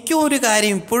എനിക്കും ഒരു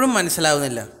കാര്യം ഇപ്പോഴും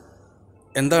മനസ്സിലാവുന്നില്ല.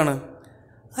 എന്താണ്?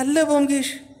 അല്ല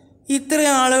ബോംകേഷ്,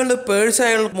 ഇത്രയും ആളുകളുടെ പേഴ്സ്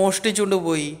അയാൾ മോഷ്ടിച്ചുകൊണ്ട്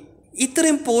പോയി.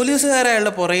 ഇത്രയും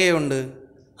പോലീസുകാരയാളുടെ പുറകെ ഉണ്ട്.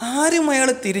 ആരും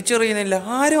അയാളെ തിരിച്ചറിയുന്നില്ല,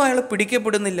 ആരും അയാളെ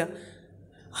പിടിക്കപ്പെടുന്നില്ല.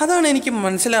 അതാണ് എനിക്ക്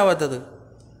മനസ്സിലാവാത്തത്.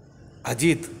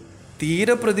 അജിത്ത്,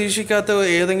 തീരെ പ്രതീക്ഷിക്കാത്ത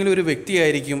ഏതെങ്കിലും ഒരു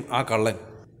വ്യക്തിയായിരിക്കും ആ കള്ളൻ.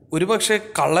 ഒരുപക്ഷെ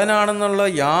കള്ളനാണെന്നുള്ള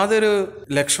യാതൊരു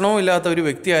ലക്ഷണവും ഇല്ലാത്ത ഒരു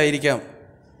വ്യക്തിയായിരിക്കാം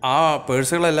ആ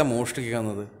പേഴ്സുകളെല്ലാം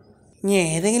മോഷ്ടിക്കുന്നത്. ഇനി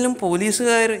ഏതെങ്കിലും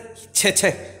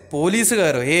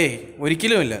പോലീസുകാരോ?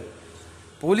 ഒരിക്കലുമില്ല.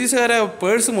 പോലീസുകാരെ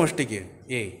പേഴ്സ് മോഷ്ടിക്കുക?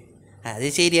 അത്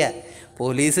ശരിയാ,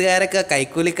 പോലീസുകാരൊക്കെ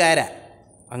കൈക്കൂലിക്കാരാ.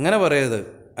 അങ്ങനെ പറയരുത്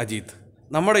അജിത്ത്.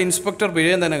 നമ്മുടെ ഇൻസ്പെക്ടർ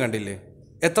ബിരയൻ തന്നെ കണ്ടില്ലേ,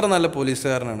 എത്ര നല്ല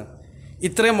പോലീസുകാരനാണ്.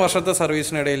 ഇത്രയും വർഷത്തെ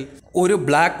സർവീസിനിടയിൽ ഒരു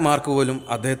ബ്ലാക്ക് മാർക്ക് പോലും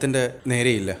അദ്ദേഹത്തിൻ്റെ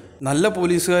നേരെയില്ല. നല്ല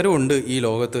പോലീസുകാരും ഉണ്ട് ഈ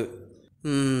ലോകത്ത്.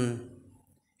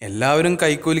 എല്ലാവരും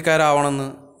കൈക്കൂലിക്കാരാവണമെന്ന്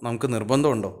നമുക്ക്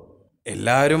നിർബന്ധമുണ്ടോ?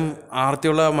 എല്ലാവരും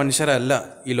ആർത്തിയുള്ള മനുഷ്യരല്ല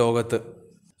ഈ ലോകത്ത്.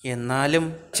 എന്നാലും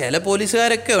ചില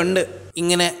പോലീസുകാരൊക്കെ ഉണ്ട്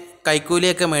ഇങ്ങനെ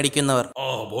കൈക്കൂലിയൊക്കെ മേടിക്കുന്നവർ.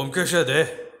 ബോംകേഷ്, അതെ,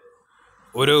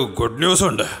 ഒരു ഗുഡ് ന്യൂസ്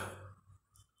ഉണ്ട്.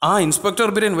 ഇൻസ്പെക്ടർ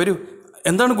ബിരൻ വരൂ.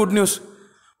 എന്താണ് ഗുഡ് ന്യൂസ്?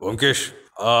 ബോംകേഷ്,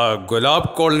 ഗുലാബ്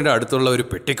കോളനിയുടെ അടുത്തുള്ള ഒരു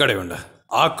പെട്ടിക്കടയുണ്ട്.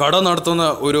 ആ കട നടത്തുന്ന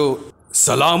ഒരു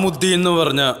സലാമുദ്ദീൻ എന്ന്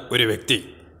പറഞ്ഞ ഒരു വ്യക്തി,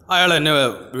 അയാൾ എന്നെ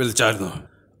വിളിച്ചായിരുന്നു.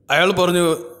 അയാൾ പറഞ്ഞു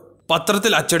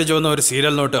പത്രത്തിൽ അച്ചടിച്ചു വന്ന ഒരു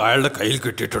സീരിയൽ നോട്ട് അയാളുടെ കയ്യിൽ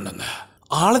കിട്ടിയിട്ടുണ്ടെന്ന്.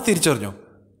 ആളെ തിരിച്ചറിഞ്ഞോ?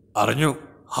 അറിഞ്ഞു.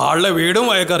 ആളുടെ വീടും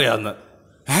അയാൾക്കറിയാമെന്ന്.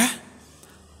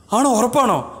 ആണോ?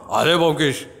 ഉറപ്പാണോ? അതെ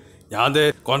ബോംകേഷ്, ഞാൻ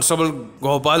കോൺസ്റ്റബിൾ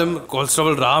ഗോപാലും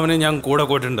കോൺസ്റ്റബിൾ രാമനും ഞാൻ കൂടെ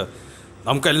പോയിട്ടുണ്ട്.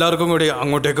 നമുക്ക് എല്ലാവർക്കും കൂടി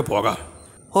അങ്ങോട്ടേക്ക് പോകാം.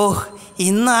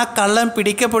 ഇന്ന് ആ കള്ളൻ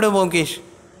പിടിക്കപ്പെടും ബോംകേഷ്.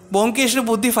 ബോംകേഷിന്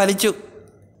ബുദ്ധി ഫലിച്ചു.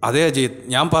 അതെ അജിത്ത്,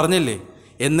 ഞാൻ പറഞ്ഞില്ലേ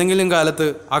എന്തെങ്കിലും കാലത്ത്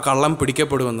ആ കള്ളം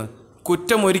പിടിക്കപ്പെടുമെന്ന്.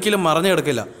 കുറ്റം ഒരിക്കലും മറഞ്ഞു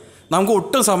കിടക്കില്ല. നമുക്ക്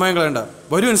ഒട്ടും സമയം കളയണ്ട.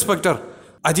 വരൂ ഇൻസ്പെക്ടർ.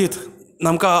 അജിത്ത്,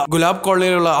 നമുക്ക് ആ ഗുലാബ്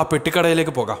കോളനിയിലുള്ള ആ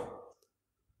പെട്ടിക്കടയിലേക്ക് പോകാം.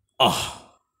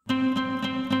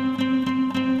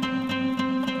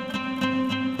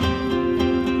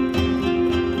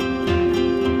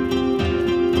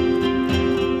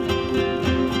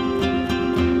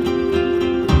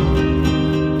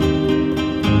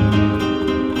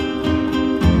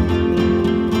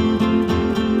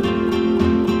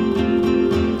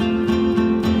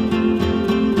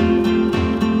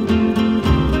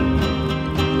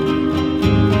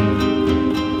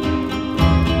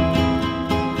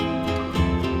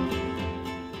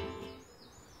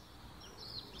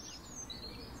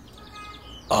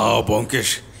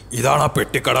 ബോംകേഷ്, ഇതാണ് ആ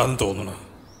പെട്ടിക്കട എന്ന് തോന്നുന്നു.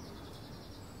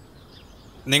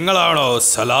 നിങ്ങളാണോ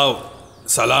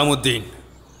സലാമുദ്ദീൻ?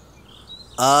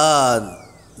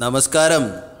 നമസ്കാരം.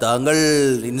 താങ്കൾ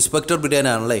ഇൻസ്പെക്ടർ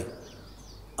ബിരിയാനാണല്ലേ?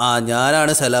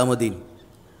 ഞാനാണ് സലാമുദ്ദീൻ.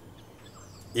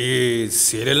 ഈ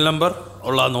സീരിയൽ നമ്പർ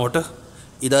ഉള്ള നോട്ട്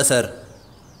ഇതാ സാർ.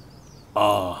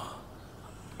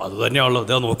 അത് തന്നെയാണല്ലോ.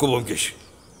 ഇതാ നോക്കൂ ബോംകേഷ്.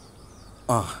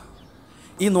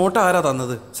 ഈ നോട്ട് ആരാ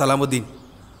തന്നത് സലാമുദ്ദീൻ?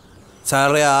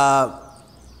 സാറേ, ആ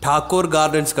ഠാക്കൂർ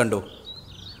ഗാർഡൻസ് കണ്ടോ?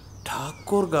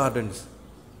 ഠാക്കൂർ ഗാർഡൻസ്?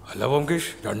 അല്ല ബോംകേഷ്,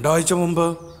 2 ആഴ്ച മുമ്പ്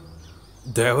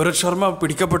ദേവരാജ് ശർമ്മ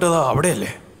പിടിക്കപ്പെട്ടത്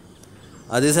അവിടെയല്ലേ?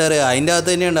 അതെ സാറേ, അതിൻ്റെ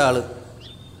അകത്ത് തന്നെയുണ്ട് ആള്.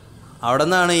 അവിടെ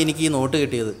നിന്നാണ് എനിക്ക് ഈ നോട്ട്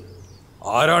കിട്ടിയത്.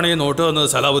 ആരാണ് ഈ നോട്ട് തന്നത്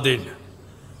സലാമുദ്ദീൻ?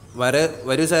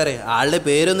 വരൂ സാറേ. ആളുടെ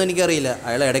പേരൊന്നും എനിക്കറിയില്ല.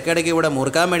 അയാൾ ഇടയ്ക്കിടയ്ക്ക് ഇവിടെ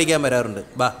മുറുക്കാൻ മേടിക്കാൻ വരാറുണ്ട്.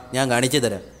 ബാ, ഞാൻ കാണിച്ചു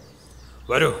തരാം.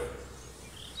 വരൂ.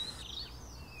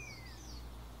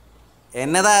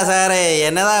 എന്നതാ സാറേ,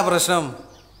 എന്നതാ പ്രശ്നം?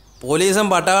 പോലീസും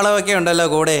പട്ടാളമൊക്കെ ഉണ്ടല്ലോ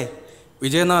കൂടെ.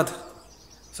 വിജയനാഥ്,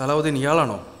 സലാമുദ്ദീൻ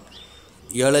ഇയാളാണോ?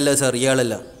 ഇയാളല്ല സാർ,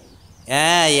 ഇയാളല്ല.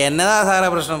 എന്നതാ സാറേ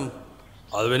പ്രശ്നം?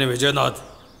 അത് പിന്നെ വിജയനാഥ്,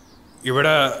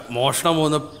 ഇവിടെ മോഷണം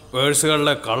പോകുന്ന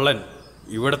പേഴ്സുകളിലെ കള്ളൻ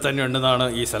ഇവിടെ തന്നെ ഉണ്ടെന്നാണ്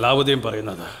ഈ സലാമുദ്ദീൻ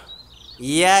പറയുന്നത്.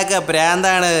 ഇയാൾക്ക്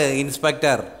ഭ്രാന്താണ്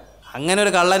ഇൻസ്പെക്ടർ. അങ്ങനെ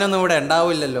ഒരു കള്ളനൊന്നും ഇവിടെ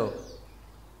ഉണ്ടാവില്ലല്ലോ.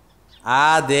 ആ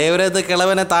ദേവരത്ത്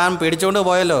കിളവനെ താൻ പിടിച്ചുകൊണ്ട്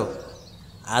പോയല്ലോ,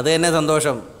 അത് തന്നെ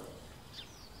സന്തോഷം.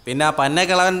 പിന്നെ ആ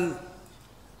പന്നക്കിളവൻ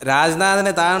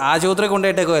രാജ്നാഥിനെ താൻ ആശുപത്രി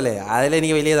കൊണ്ടുപോയിട്ടേക്കുമല്ലേ,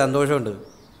 അതിലെനിക്ക് വലിയ സന്തോഷമുണ്ട്.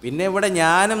 പിന്നെ ഇവിടെ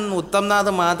ഞാനും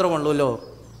ഉത്തംനാഥും മാത്രമുള്ളൂല്ലോ.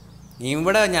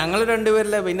 ഇവിടെ ഞങ്ങൾ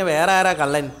രണ്ടുപേരില്ല, പിന്നെ വേറെ ആരാ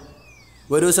കള്ളൻ?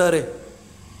 വരൂ സാറ്,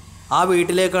 ആ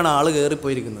വീട്ടിലേക്കാണ് ആൾ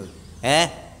കയറിപ്പോയിരിക്കുന്നത്.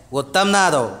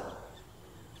 ഉത്തംനാഥോ?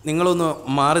 നിങ്ങളൊന്ന്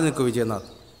മാറി നിൽക്കൂ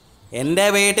വിജയനാഥ്. എൻ്റെ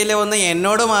വീട്ടിൽ ഒന്ന്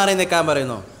എന്നോട് മാറി നിൽക്കാൻ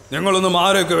പറയുന്നു. നിങ്ങളൊന്ന്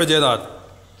മാറി നിൽക്കൂ വിജയനാഥ്.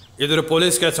 ഇതൊരു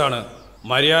പോലീസ് കേസാണ്.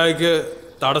 മര്യാദയ്ക്ക്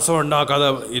തടസ്സം ഉണ്ടാക്കാതെ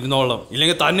ഇരുന്നോളാം,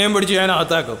 ഇല്ലെങ്കിൽ തന്നെയും പിടിച്ച് ഞാൻ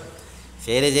അകത്താക്കും.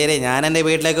 ശരി ശരി, ഞാൻ എൻ്റെ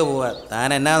വീട്ടിലേക്ക് പോവാം. താൻ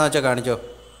എന്നാന്ന് വെച്ചാൽ കാണിച്ചോ.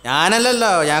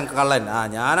 ഞാനല്ലല്ലോ ഞാൻ കള്ളൻ.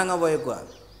 ഞാനങ്ങ് പോയേക്കുക.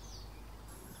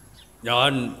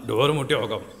 ഞാൻ ഡോറ് മുട്ടി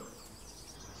നോക്കാം.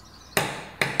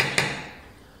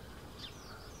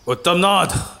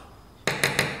 ഉത്തംനാഥ്,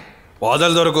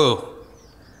 വാതിൽ തുറക്കൂ.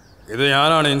 ഇത്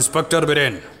ഞാനാണ് ഇൻസ്പെക്ടർ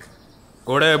ബിരേൻ.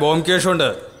 കൂടെ ബോംകേഷ് ഉണ്ട്.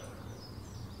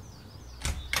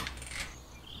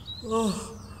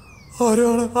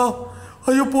 ആരാണ്?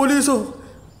 അയ്യോ, പോലീസോ?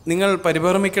 നിങ്ങൾ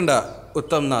പരിഭ്രമിക്കണ്ട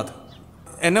ഉത്തംനാഥ്.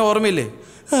 എന്നെ ഓർമ്മയില്ലേ?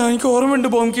 എനിക്ക് ഓർമ്മയുണ്ട്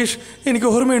ബോംകേഷ്, എനിക്ക്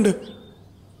ഓർമ്മയുണ്ട്.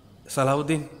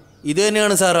 സലാമുദ്ദീൻ, ഇത്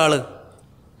തന്നെയാണ് സാർ ആള്.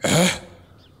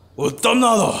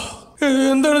 ഉത്തംനാഥോ?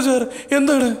 എന്താണ് സാർ,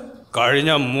 എന്താണ്?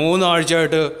 കഴിഞ്ഞ 3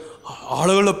 ആഴ്ചയായിട്ട്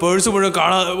ആളുകളുടെ പേഴ്സ് മുഴുവൻ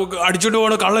അടിച്ചുകൊണ്ട്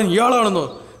പോകുന്ന കള്ളൻ ഇയാളാണെന്നോ?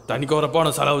 തനിക്ക്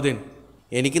ഉറപ്പാണ് സലാമുദ്ദീൻ?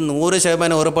 എനിക്ക്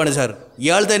 100% ഉറപ്പാണ് സാർ.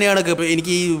 ഇയാൾ തന്നെയാണ്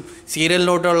എനിക്ക് ഈ സീരിയൽ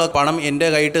നോട്ടുള്ള പണം എൻ്റെ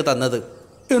കയ്യിട്ട് തന്നത്.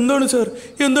 എന്താണ് സാർ,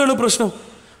 എന്താണ് പ്രശ്നം?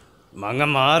 മങ്ങ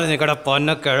മാറി നിൽക്കട പൊന്ന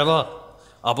കിഴവ.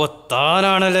 അപ്പോൾ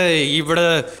താനാണല്ലേ ഇവിടെ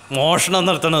മോഷണം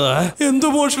നടത്തണത്? എന്തു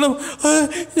മോഷണം?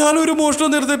 ഞാനൊരു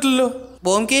മോഷണം നിർത്തിയിട്ടില്ലല്ലോ.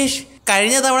 ബോംകേഷ്,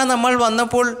 കഴിഞ്ഞ തവണ നമ്മൾ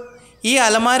വന്നപ്പോൾ ഈ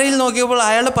അലമാരയിൽ നോക്കിയപ്പോൾ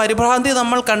അയാളുടെ പരിഭ്രാന്തി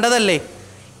നമ്മൾ കണ്ടതല്ലേ?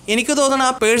 എനിക്ക് തോന്നണം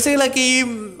ആ പേഴ്സുകളൊക്കെ ഈ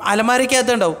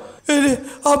അലമാരയ്ക്കകത്തുണ്ടാവും.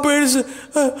 ആ പേഴ്സ്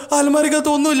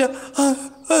അലമാരയ്ക്കകത്ത് ഒന്നുമില്ല.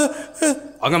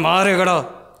 അങ്ങ് മാറിയകടാ.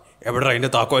 എവിടാ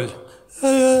അതിൻ്റെ താക്കോൽ?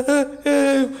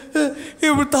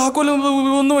 താക്കോലും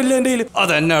ഒന്നുമില്ല എൻ്റെ കയ്യിൽ.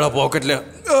 അതെന്നാടാ പോക്കറ്റില്?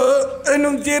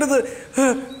 എന്നൊന്നും ചെയ്യരുത്.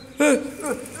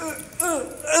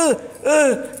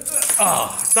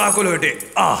 താക്കോൽ കിട്ടി.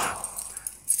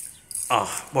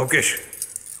 ബോംകേഷ്,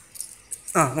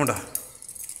 കൊണ്ടാ.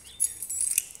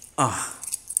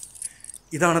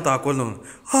 ഇതാണ് താക്കോൽ എന്ന് തോന്നുന്നു.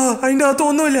 അതിൻ്റെ അകത്ത്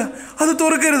ഒന്നുമില്ല. അത്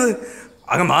തുറക്കരുത്.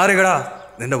 അങ്ങ് മാറിയകടാ.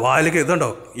 നിന്റെ വായിലേക്ക് ഇതുണ്ടോ?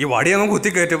 ഈ വടി അങ്ങ്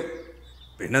കുത്തിക്കയറ്റും.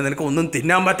 പിന്നെ നിനക്ക് ഒന്നും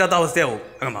തിന്നാൻ പറ്റാത്ത അവസ്ഥയാവും.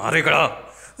 അങ്ങ് മാറിയകടാ.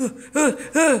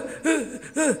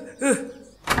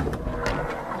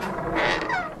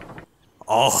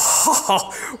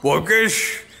 ബോംകേഷ്,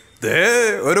 ദേ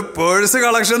ഒരു പേഴ്സ്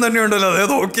കളക്ഷൻ തന്നെ ഉണ്ടല്ലോ. അതേ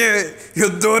നോക്കിയേ,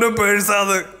 എന്തോരം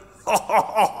പേഴ്സാത്.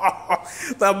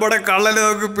 നമ്മുടെ കള്ളനെ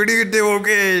നമുക്ക് പിടികിട്ടിയ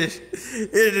ബോംകേഷ്.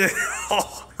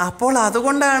 അപ്പോൾ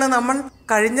അതുകൊണ്ടാണ് നമ്മൾ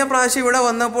കഴിഞ്ഞ പ്രാവശ്യം ഇവിടെ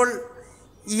വന്നപ്പോൾ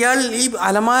ഇയാൾ ഈ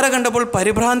അലമാര കണ്ടപ്പോൾ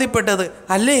പരിഭ്രാന്തിപ്പെട്ടത്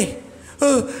അല്ലേ?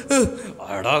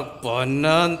 അടാ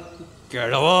പൊന്നാൻ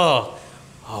കിഴവാ,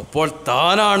 അപ്പോൾ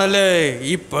താനാണല്ലേ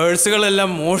ഈ പേഴ്സുകളെല്ലാം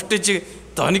മോഷ്ടിച്ച്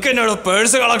തനിക്ക് എന്നോട്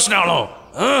പേഴ്സ് കളക്ഷനാണോ?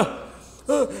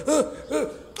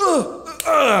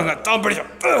 താൻ പിടിച്ചോ.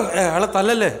 അയാളെ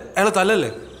തല്ലല്ലേ.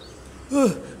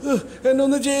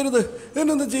 എന്നൊന്നും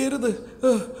ചെയ്യരുത്.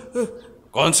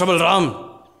 കോൺസ്റ്റബിൾ റാം,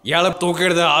 ഇയാളെ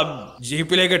തൂക്കിയെടുത്ത് ആ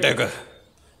ജീപ്പിലേക്ക് ഇട്ടേക്ക്.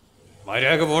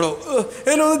 മര്യാദക്ക് പോടൂ.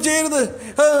 എന്നൊന്നും ചെയ്യരുത്.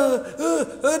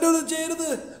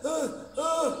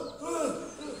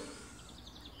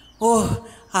 ഓ,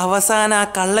 അവസാനം ആ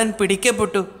കള്ളൻ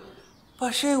പിടിക്കപ്പെട്ടു.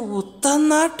 പക്ഷേ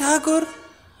ഉത്തന്ന ഠാക്കൂർ,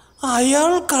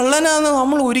 അയാൾ കള്ളനാന്ന്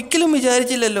നമ്മൾ ഒരിക്കലും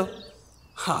വിചാരിച്ചില്ലല്ലോ.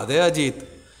 അതെ അജിത്ത്,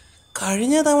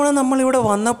 കഴിഞ്ഞ തവണ നമ്മളിവിടെ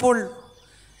വന്നപ്പോൾ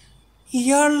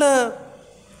ഇയാളുടെ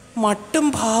മട്ടും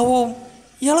ഭാവവും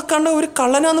ഇയാളെ കണ്ട ഒരു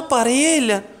കള്ളനാന്ന്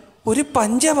പറയേയില്ല. ഒരു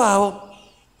പഞ്ചഭാവം.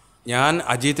 ഞാൻ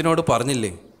അജിത്തിനോട്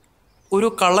പറഞ്ഞില്ലേ, ഒരു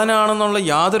കള്ളനാണെന്നുള്ള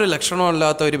യാതൊരു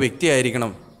ലക്ഷണമല്ലാത്ത ഒരു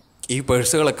വ്യക്തിയായിരിക്കണം ഈ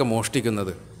പേഴ്സുകളൊക്കെ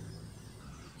മോഷ്ടിക്കുന്നത്.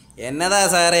 എന്നതാ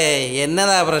സാറേ,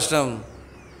 എന്നതാ പ്രശ്നം?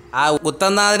 ആ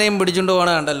ഉത്തന്നാഥനെയും പിടിച്ചുകൊണ്ട് പോകണ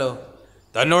കണ്ടല്ലോ.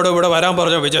 തന്നോട് ഇവിടെ വരാൻ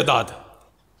പറഞ്ഞോ വിജയനാഥ്?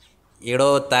 ഈടോ,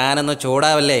 താനൊന്ന്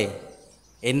ചൂടാവല്ലേ.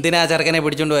 എന്തിനാ ചെറുക്കനെ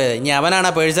പിടിച്ചുകൊണ്ട് പോയത്? ഇനി അവനാണ്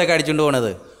ആ പേഴ്സൊക്കെ അടിച്ചുകൊണ്ട്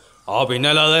പോണത്.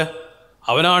 പിന്നല്ലാതെ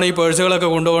അവനാണ് ഈ പേഴ്സുകളൊക്കെ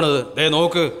കൊണ്ടുപോകണത്. ദേ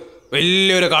നോക്ക്,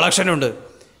 വലിയൊരു കളക്ഷനുണ്ട്.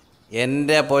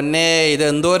 എൻ്റെ പൊന്നെ, ഇത്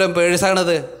എന്തോരം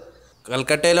പേഴ്സാണത്!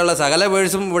 കൽക്കട്ടയിലുള്ള സകല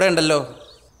പേഴ്സും ഇവിടെ ഉണ്ടല്ലോ.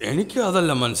 എനിക്ക്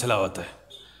അതല്ല മനസ്സിലാവാത്തെ.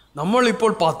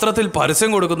 നമ്മളിപ്പോൾ പത്രത്തിൽ പരസ്യം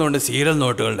കൊടുക്കുന്നുണ്ട് സീരിയൽ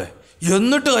നോട്ടുകളുടെ.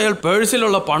 എന്നിട്ട് അയാൾ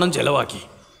പേഴ്സിലുള്ള പണം ചെലവാക്കി.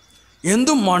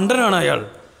 എന്തും മണ്ടനാണ് അയാൾ.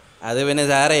 അത് പിന്നെ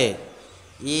സാറേ,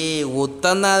 ഈ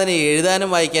ഉത്തന്നാഥന് എഴുതാനും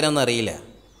വായിക്കാനൊന്നും അറിയില്ല.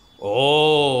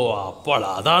 അപ്പോൾ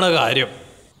അതാണ് കാര്യം.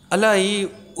 അല്ല, ഈ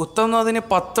ഉത്തമനാഥിന്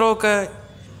പത്രമൊക്കെ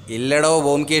ഇല്ലടോ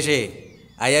ബോംകേഷേ,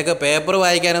 അയാൾക്ക് പേപ്പർ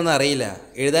വായിക്കാനൊന്നും അറിയില്ല.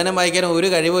 എഴുതാനും വായിക്കാനും ഒരു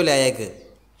കഴിവുമില്ല അയാൾക്ക്.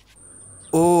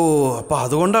 അപ്പോൾ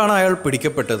അതുകൊണ്ടാണ് അയാൾ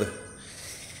പിടിക്കപ്പെട്ടത്.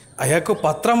 അയാൾക്ക്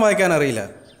പത്രം വായിക്കാൻ അറിയില്ല.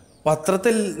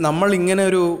 പത്രത്തിൽ നമ്മൾ ഇങ്ങനെ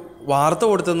ഒരു വാർത്ത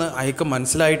കൊടുത്തെന്ന് അയാൾക്ക്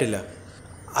മനസ്സിലായിട്ടില്ല.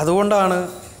 അതുകൊണ്ടാണ്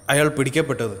അയാൾ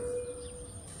പിടിക്കപ്പെട്ടത്.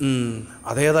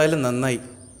 അതേതായാലും നന്നായി.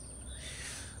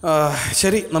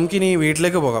 ശരി, നമുക്കിനി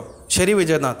വീട്ടിലേക്ക് പോകാം. ശരി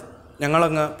വിജയനാഥ്,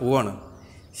 ഞങ്ങളങ്ങ് പോവാണ്.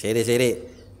 ശരി,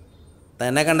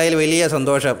 തന്നെ കണ്ടതിൽ വലിയ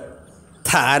സന്തോഷം.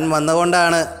 താൻ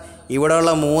വന്നുകൊണ്ടാണ്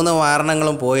ഇവിടെയുള്ള 3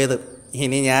 വാരണങ്ങളും പോയത്.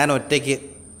 ഇനി ഞാൻ ഒറ്റയ്ക്ക്.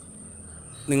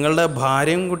 നിങ്ങളുടെ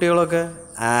ഭാര്യയും കുട്ടികളൊക്കെ?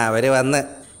 അവർ വന്ന്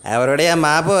അവരോട് ഞാൻ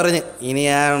മാപ്പ് പറഞ്ഞ് ഇനി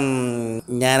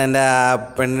ഞാൻ എൻ്റെ ആ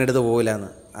പെണ്ണിനെടുത്ത് പോകില്ലെന്ന്.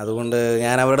 അതുകൊണ്ട്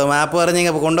ഞാൻ അവരോട് മാപ്പ് പറഞ്ഞ്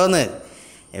ഇങ്ങനെ കൊണ്ടുവന്ന്.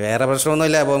 വേറെ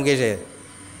പ്രശ്നമൊന്നുമില്ല ബോംകേഷ്.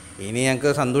 ഇനി ഞങ്ങൾക്ക്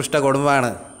സന്തുഷ്ട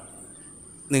കുടുംബമാണ്.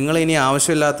 നിങ്ങളിനി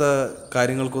ആവശ്യമില്ലാത്ത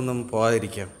കാര്യങ്ങൾക്കൊന്നും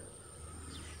പോകാതിരിക്കാം.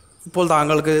 ഇപ്പോൾ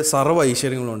താങ്കൾക്ക് സർവ്വ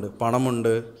ഐശ്വര്യങ്ങളുണ്ട്.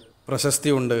 പണമുണ്ട്,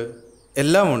 പ്രശസ്തിയുണ്ട്,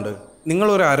 എല്ലാമുണ്ട്.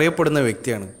 നിങ്ങളൊരു അറിയപ്പെടുന്ന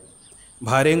വ്യക്തിയാണ്.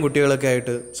 ഭാര്യയും കുട്ടികളൊക്കെ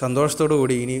ആയിട്ട് സന്തോഷത്തോടു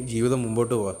കൂടി ഇനി ജീവിതം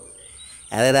മുമ്പോട്ട് പോവാം.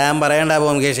 അത് താൻ പറയണ്ട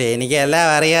ബോംകേഷ്, എനിക്കെല്ലാം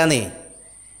അറിയാമെന്നേ.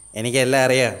 എനിക്കെല്ലാം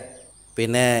അറിയാം.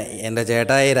 പിന്നെ എൻ്റെ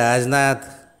ചേട്ടായി രാജ്നാഥ്,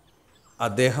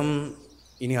 അദ്ദേഹം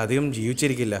ഇനി അധികം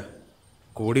ജീവിച്ചിരിക്കില്ല.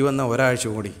 കൂടി വന്ന ഒരാഴ്ച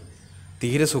കൂടി.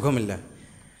 തീരെ സുഖമില്ല.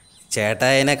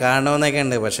 ചേട്ടായിനെ കാണണമെന്നൊക്കെ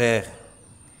ഉണ്ട്. പക്ഷേ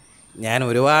ഞാൻ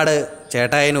ഒരുപാട്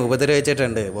ചേട്ടായിനെ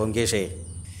ഉപദ്രവിച്ചിട്ടുണ്ട് ബോംകേഷേ.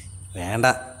 വേണ്ട,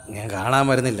 ഞാൻ കാണാൻ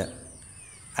വരുന്നില്ല.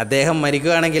 അദ്ദേഹം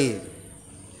മരിക്കുകയാണെങ്കിൽ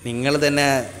നിങ്ങൾ തന്നെ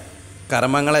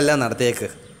കർമ്മങ്ങളെല്ലാം നടത്തിയേക്ക്.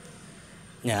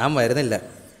 ഞാൻ വരുന്നില്ല.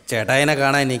 ചേട്ടായിനെ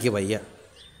കാണാൻ എനിക്ക് വയ്യ.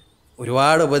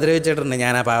 ഒരുപാട് ഉപദ്രവിച്ചിട്ടുണ്ട്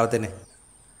ഞാൻ ആ പാവത്തിന്.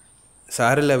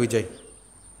 സാരല്ല വിജയ്,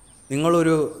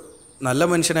 നിങ്ങളൊരു നല്ല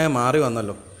മനുഷ്യനായി മാറി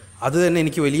വന്നല്ലോ, അത് തന്നെ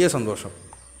എനിക്ക് വലിയ സന്തോഷം.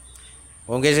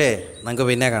 ബോംകേഷേ, നമുക്ക്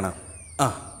പിന്നെ കാണാം. ആ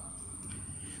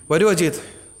വരൂ അജിത്ത്,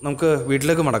 നമുക്ക്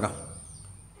വീട്ടിലേക്ക് മടങ്ങാം.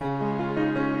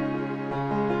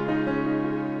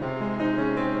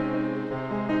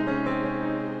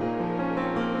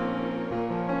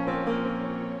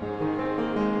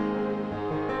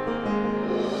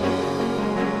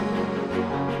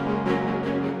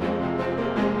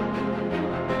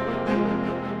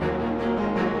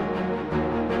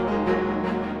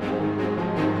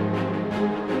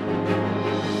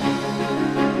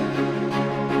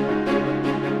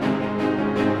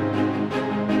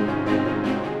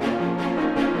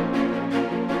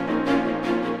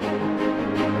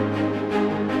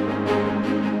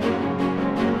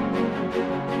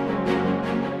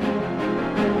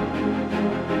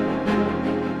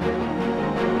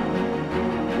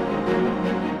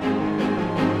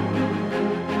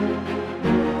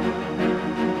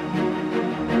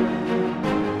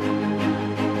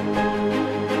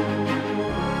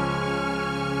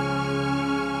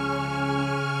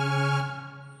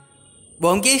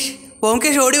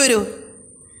 ബോംകേഷ് ഓടി വരൂ.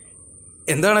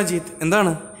 എന്താണ് അജിത്ത്,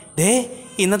 എന്താണ്?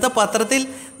 ഇന്നത്തെ പത്രത്തിൽ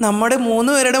നമ്മുടെ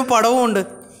 3 പേരുടെ പടവും ഉണ്ട്.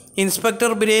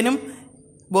 ഇൻസ്പെക്ടർ ബിരേനും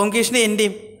ബോംകേഷിൻ്റെ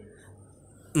എൻ്റെയും.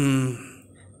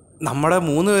 നമ്മുടെ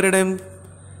 3 പേരുടെയും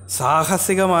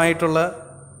സാഹസികമായിട്ടുള്ള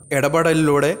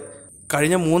ഇടപെടലിലൂടെ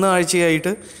കഴിഞ്ഞ 3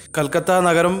 ആഴ്ചയായിട്ട് കൽക്കത്ത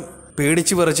നഗരം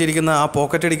പേടിച്ച് വിറച്ചിരിക്കുന്ന ആ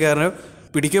പോക്കറ്റടിക്കാരന്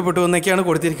പിടിക്കപ്പെട്ടു എന്നൊക്കെയാണ്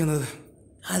കൊടുത്തിരിക്കുന്നത്.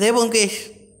 അതെ ബോംകേഷ്,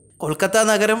 കൊൽക്കത്ത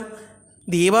നഗരം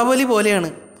ദീപാവലി പോലെയാണ്.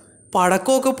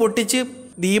 പടക്കമൊക്കെ പൊട്ടിച്ച്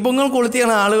ദീപങ്ങൾ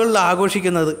കൊളുത്തിയാണ് ആളുകൾ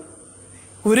ആഘോഷിക്കുന്നത്.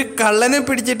 ഒരു കള്ളനെ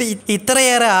പിടിച്ചിട്ട്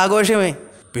ഇത്രയേറെ ആഘോഷമേ.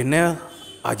 പിന്നെ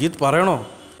അജിത്ത് പറയണോ,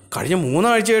 കഴിഞ്ഞ 3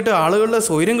 ആഴ്ചയായിട്ട് ആളുകളുടെ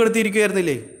സ്വൈര്യം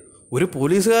കെടുത്തിയിരിക്കുകയായിരുന്നില്ലേ? ഒരു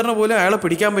പോലീസുകാരനെ പോലും അയാളെ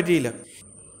പിടിക്കാൻ പറ്റിയില്ല.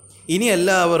 ഇനി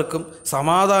എല്ലാവർക്കും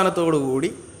സമാധാനത്തോടു കൂടി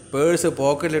പേഴ്സ്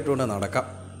പോക്കറ്റിലിട്ടുകൊണ്ട് നടക്കാം.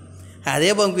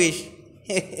 അതേ ബോംകേഷ്.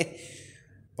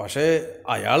 പക്ഷേ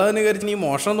അയാൾ അനുകരിച്ച് നീ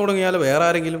മോഷണം തുടങ്ങിയാൽ വേറെ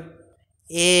ആരെങ്കിലും?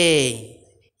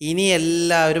 ഇനി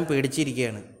എല്ലാവരും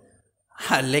പേടിച്ചിരിക്കുകയാണ്.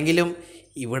 അല്ലെങ്കിലും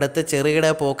ഇവിടുത്തെ ചെറുകിട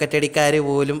പോക്കറ്റടിക്കാർ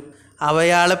പോലും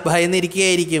അവയാളെ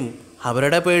ഭയന്നിരിക്കുകയായിരിക്കും.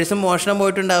 അവരുടെ പേഴ്സും മോഷണം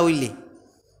പോയിട്ടുണ്ടാവില്ലേ?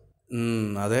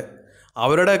 അതെ,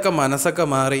 അവരുടെയൊക്കെ മനസ്സൊക്കെ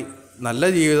മാറി നല്ല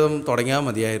ജീവിതം തുടങ്ങിയാൽ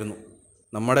മതിയായിരുന്നു,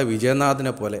 നമ്മുടെ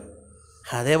വിജയനാഥിനെ പോലെ.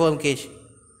 അതെ ബോംകേഷ്,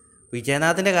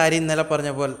 വിജയനാഥിൻ്റെ കാര്യം ഇന്നലെ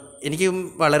പറഞ്ഞപ്പോൾ എനിക്ക്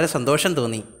വളരെ സന്തോഷം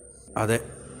തോന്നി. അതെ,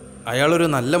 അയാളൊരു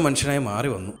നല്ല മനുഷ്യനായി മാറി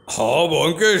വന്നു.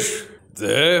 ബോംകേഷ്,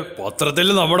 പത്രത്തിൽ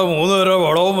നമ്മുടെ 3 പേരുടെ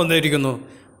പടവും വന്നിരിക്കുന്നു.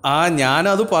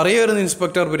 ഞാനത് പറയുമായിരുന്നു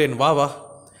ഇൻസ്പെക്ടർ ബിരേൻ. വാ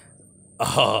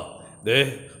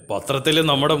പത്രത്തിൽ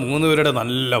നമ്മുടെ 3 പേരുടെ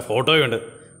നല്ല ഫോട്ടോയുണ്ട്.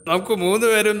 നമുക്ക് 3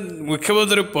 പേരും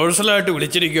മുഖ്യമന്ത്രി പേഴ്സണലായിട്ട്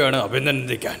വിളിച്ചിരിക്കുകയാണ്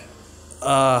അഭിനന്ദിക്കാൻ.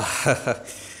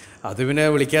 അത് പിന്നെ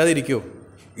വിളിക്കാതിരിക്കുമോ?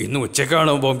 ഇന്ന്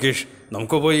ഉച്ചക്കാണ് ബോംകേഷ്,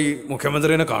 നമുക്ക് പോയി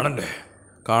മുഖ്യമന്ത്രിനെ കാണണ്ടേ?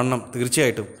 കാണണം,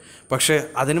 തീർച്ചയായിട്ടും. പക്ഷേ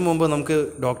അതിനു മുമ്പ് നമുക്ക്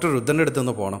ഡോക്ടർ രുദ്രൻ്റെ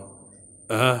അടുത്തൊന്ന് പോകണം.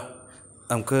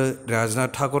 നമുക്ക്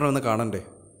രാജ്നാഥ് ഠാക്കൂറിനെ ഒന്ന് കാണണ്ടേ?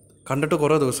 കണ്ടിട്ട്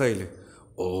കുറേ ദിവസമായില്ലേ?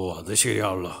 അത്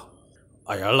ശരിയാണല്ലോ.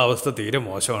 അയാളുടെ അവസ്ഥ തീരെ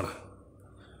മോശമാണ്.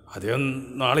 അധികം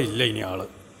നാളെ ഇല്ല ഇനി ആള്.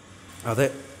 അതെ,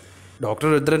 ഡോക്ടർ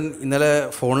രുദ്രൻ ഇന്നലെ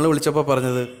ഫോണിൽ വിളിച്ചപ്പോൾ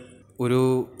പറഞ്ഞത്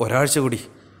ഒരാഴ്ച കൂടി,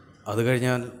 അത്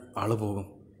കഴിഞ്ഞാൽ ആൾ പോകും.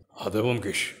 അതെ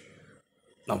ബോംകേഷ്,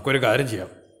 നമുക്കൊരു കാര്യം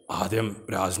ചെയ്യാം. ആദ്യം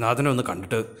രാജ്നാഥിനെ ഒന്ന്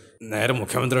കണ്ടിട്ട് നേരെ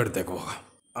മുഖ്യമന്ത്രിയുടെ അടുത്തേക്ക് പോകാം.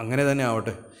 അങ്ങനെ തന്നെ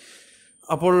ആവട്ടെ.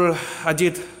 അപ്പോൾ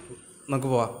അജിത്ത്, നമുക്ക്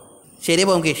പോവാം. ശരി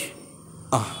ബോംകേഷ്.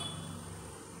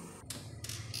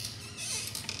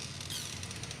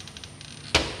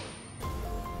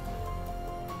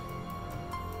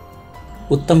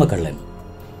 ഉത്തമ കള്ളൻ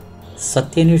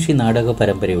സത്യാന്വേഷി നാടക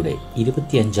പരമ്പരയുടെ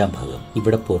 25-ാം ഭാഗം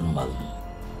ഇവിടെ പൂർണ്ണമാകുന്നു.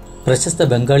 പ്രശസ്ത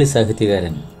ബംഗാളി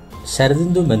സാഹിത്യകാരൻ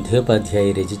ശരദിന്ദു ബന്ധ്യോപാധ്യായ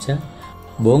രചിച്ച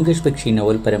ബോംകേഷ് പക്ഷി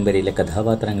നോവൽ പരമ്പരയിലെ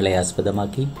കഥാപാത്രങ്ങളെ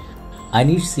ആസ്പദമാക്കി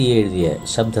അനീഷ് സി യേ എഴുതിയ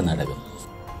ശബ്ദനാടകം.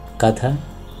 കഥ,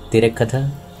 തിരക്കഥ,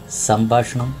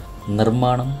 സംഭാഷണം,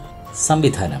 നിർമ്മാണം,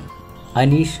 സംവിധാനം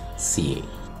അനീഷ് സി യേ.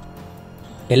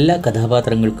 എല്ലാ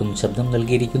കഥാപാത്രങ്ങൾക്കും ശബ്ദം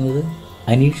നൽകിയിരിക്കുന്നത്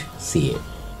അനീഷ് സി യേ.